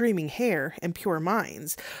feet, streaming hair, and pure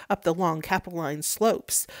minds up the long Capitoline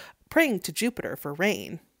slopes, praying to Jupiter for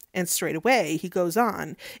rain. And straightway, he goes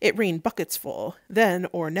on, it rained buckets full, then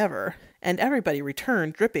or never, and everybody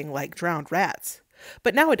returned dripping like drowned rats.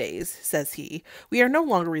 But nowadays, says he, we are no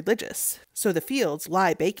longer religious, so the fields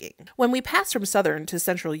lie baking. When we pass from southern to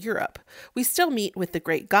central Europe, we still meet with the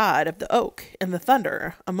great god of the oak and the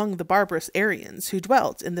thunder among the barbarous Aryans who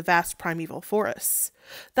dwelt in the vast primeval forests.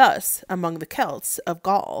 Thus, among the Celts of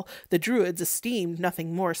Gaul, the Druids esteemed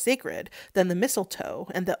nothing more sacred than the mistletoe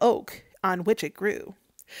and the oak on which it grew.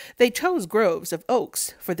 They chose groves of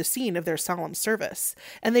oaks for the scene of their solemn service,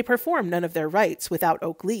 and they performed none of their rites without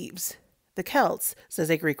oak leaves. The Celts, says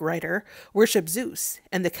a Greek writer, worship Zeus,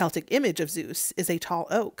 and the Celtic image of Zeus is a tall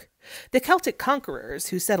oak. The Celtic conquerors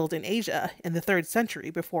who settled in Asia in the 3rd century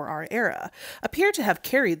before our era appear to have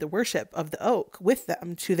carried the worship of the oak with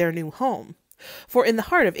them to their new home. For in the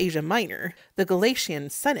heart of Asia Minor, the Galatian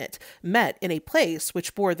Senate met in a place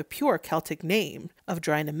which bore the pure Celtic name of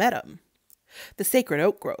Drinametum, the sacred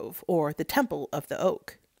oak grove, or the temple of the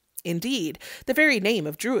oak. Indeed, the very name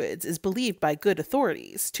of Druids is believed by good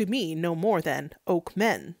authorities to mean no more than oak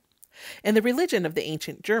men. In the religion of the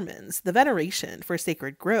ancient Germans, the veneration for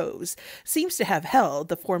sacred groves seems to have held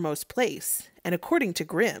the foremost place, and according to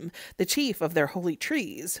Grimm, the chief of their holy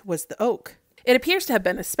trees was the oak. It appears to have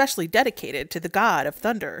been especially dedicated to the god of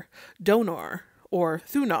thunder, Donor, or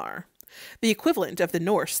Thunar, the equivalent of the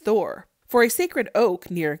Norse Thor. For a sacred oak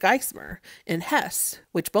near Geismar, in Hesse,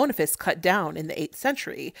 which Boniface cut down in the 8th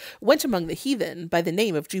century, went among the heathen by the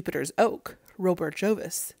name of Jupiter's oak, Robert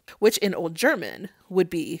Jovis, which in Old German would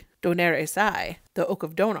be Donere Sai, the oak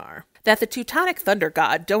of Donar. That the Teutonic thunder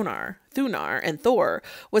god Donar, Thunar, and Thor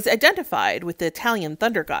was identified with the Italian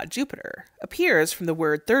thunder god Jupiter appears from the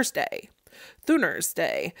word Thursday, Thunar's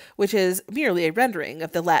Day, which is merely a rendering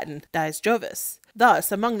of the Latin Dies Jovis.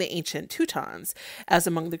 Thus, among the ancient Teutons, as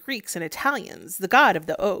among the Greeks and Italians, the god of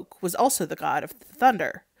the oak was also the god of the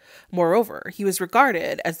thunder. Moreover, he was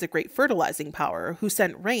regarded as the great fertilizing power who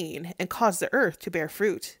sent rain and caused the earth to bear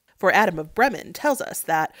fruit. For Adam of Bremen tells us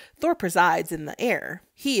that Thor presides in the air.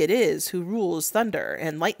 He it is who rules thunder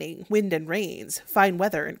and lightning, wind and rains, fine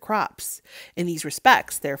weather and crops. In these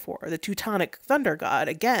respects, therefore, the Teutonic thunder god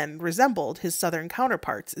again resembled his southern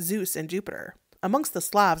counterparts Zeus and Jupiter. Amongst the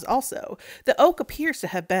Slavs also, the oak appears to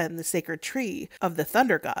have been the sacred tree of the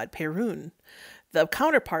thunder god Perun, the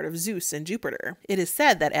counterpart of Zeus and Jupiter. It is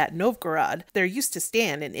said that at Novgorod there used to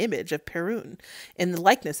stand an image of Perun, in the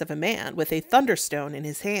likeness of a man with a thunderstone in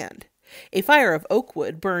his hand. A fire of oak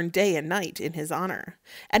wood burned day and night in his honor,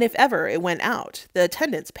 and if ever it went out, the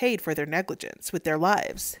attendants paid for their negligence with their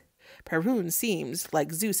lives. Perun seems,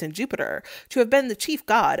 like Zeus and Jupiter, to have been the chief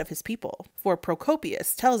god of his people, for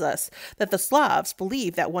Procopius tells us that the Slavs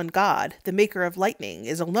believe that one god, the maker of lightning,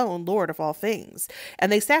 is alone lord of all things,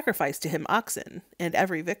 and they sacrifice to him oxen and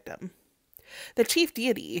every victim. The chief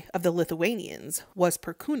deity of the Lithuanians was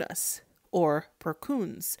Perkunus, or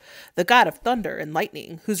Perkuns, the god of thunder and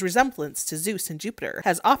lightning, whose resemblance to Zeus and Jupiter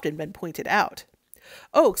has often been pointed out.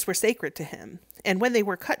 Oaks were sacred to him, and when they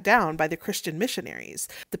were cut down by the Christian missionaries,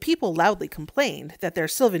 the people loudly complained that their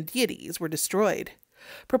sylvan deities were destroyed.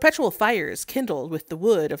 Perpetual fires kindled with the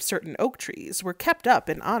wood of certain oak trees were kept up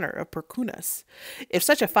in honor of Perkunus. If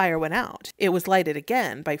such a fire went out, it was lighted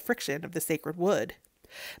again by friction of the sacred wood.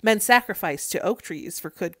 Men sacrificed to oak trees for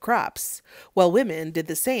good crops, while women did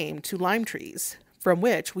the same to lime trees, from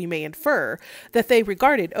which we may infer that they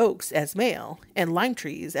regarded oaks as male and lime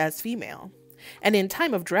trees as female. And in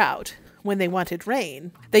time of drought, when they wanted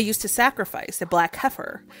rain, they used to sacrifice a black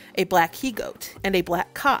heifer, a black he-goat, and a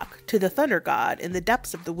black cock to the thunder god in the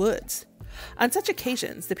depths of the woods. On such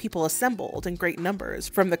occasions the people assembled in great numbers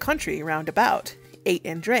from the country round about, ate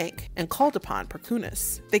and drank, and called upon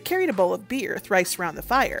Perkunus. They carried a bowl of beer thrice round the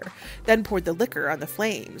fire, then poured the liquor on the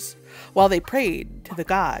flames, while they prayed to the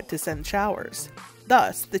god to send showers.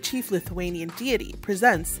 Thus, the chief Lithuanian deity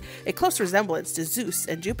presents a close resemblance to Zeus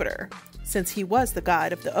and Jupiter, since he was the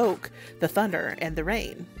god of the oak, the thunder, and the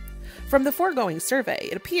rain. From the foregoing survey,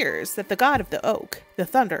 it appears that the god of the oak, the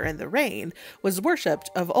thunder, and the rain was worshipped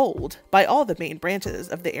of old by all the main branches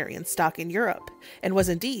of the Aryan stock in Europe, and was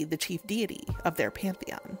indeed the chief deity of their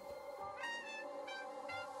pantheon.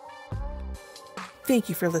 Thank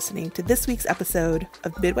you for listening to this week's episode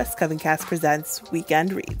of Midwest Covencast Presents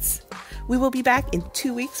Weekend Reads. We will be back in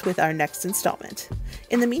 2 weeks with our next installment.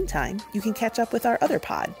 In the meantime, you can catch up with our other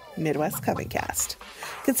pod, Midwest Covencast.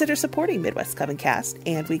 Consider supporting Midwest Covencast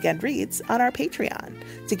and Weekend Reads on our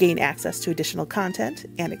Patreon to gain access to additional content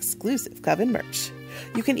and exclusive Coven merch.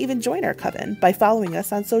 You can even join our Coven by following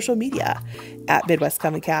us on social media at Midwest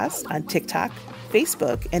Covencast on TikTok,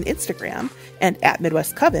 Facebook, and Instagram, and at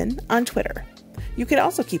Midwest Coven on Twitter. You can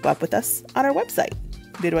also keep up with us on our website,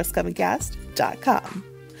 MidwestCovencast.com.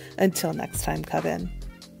 Until next time, Coven,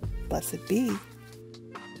 blessed be.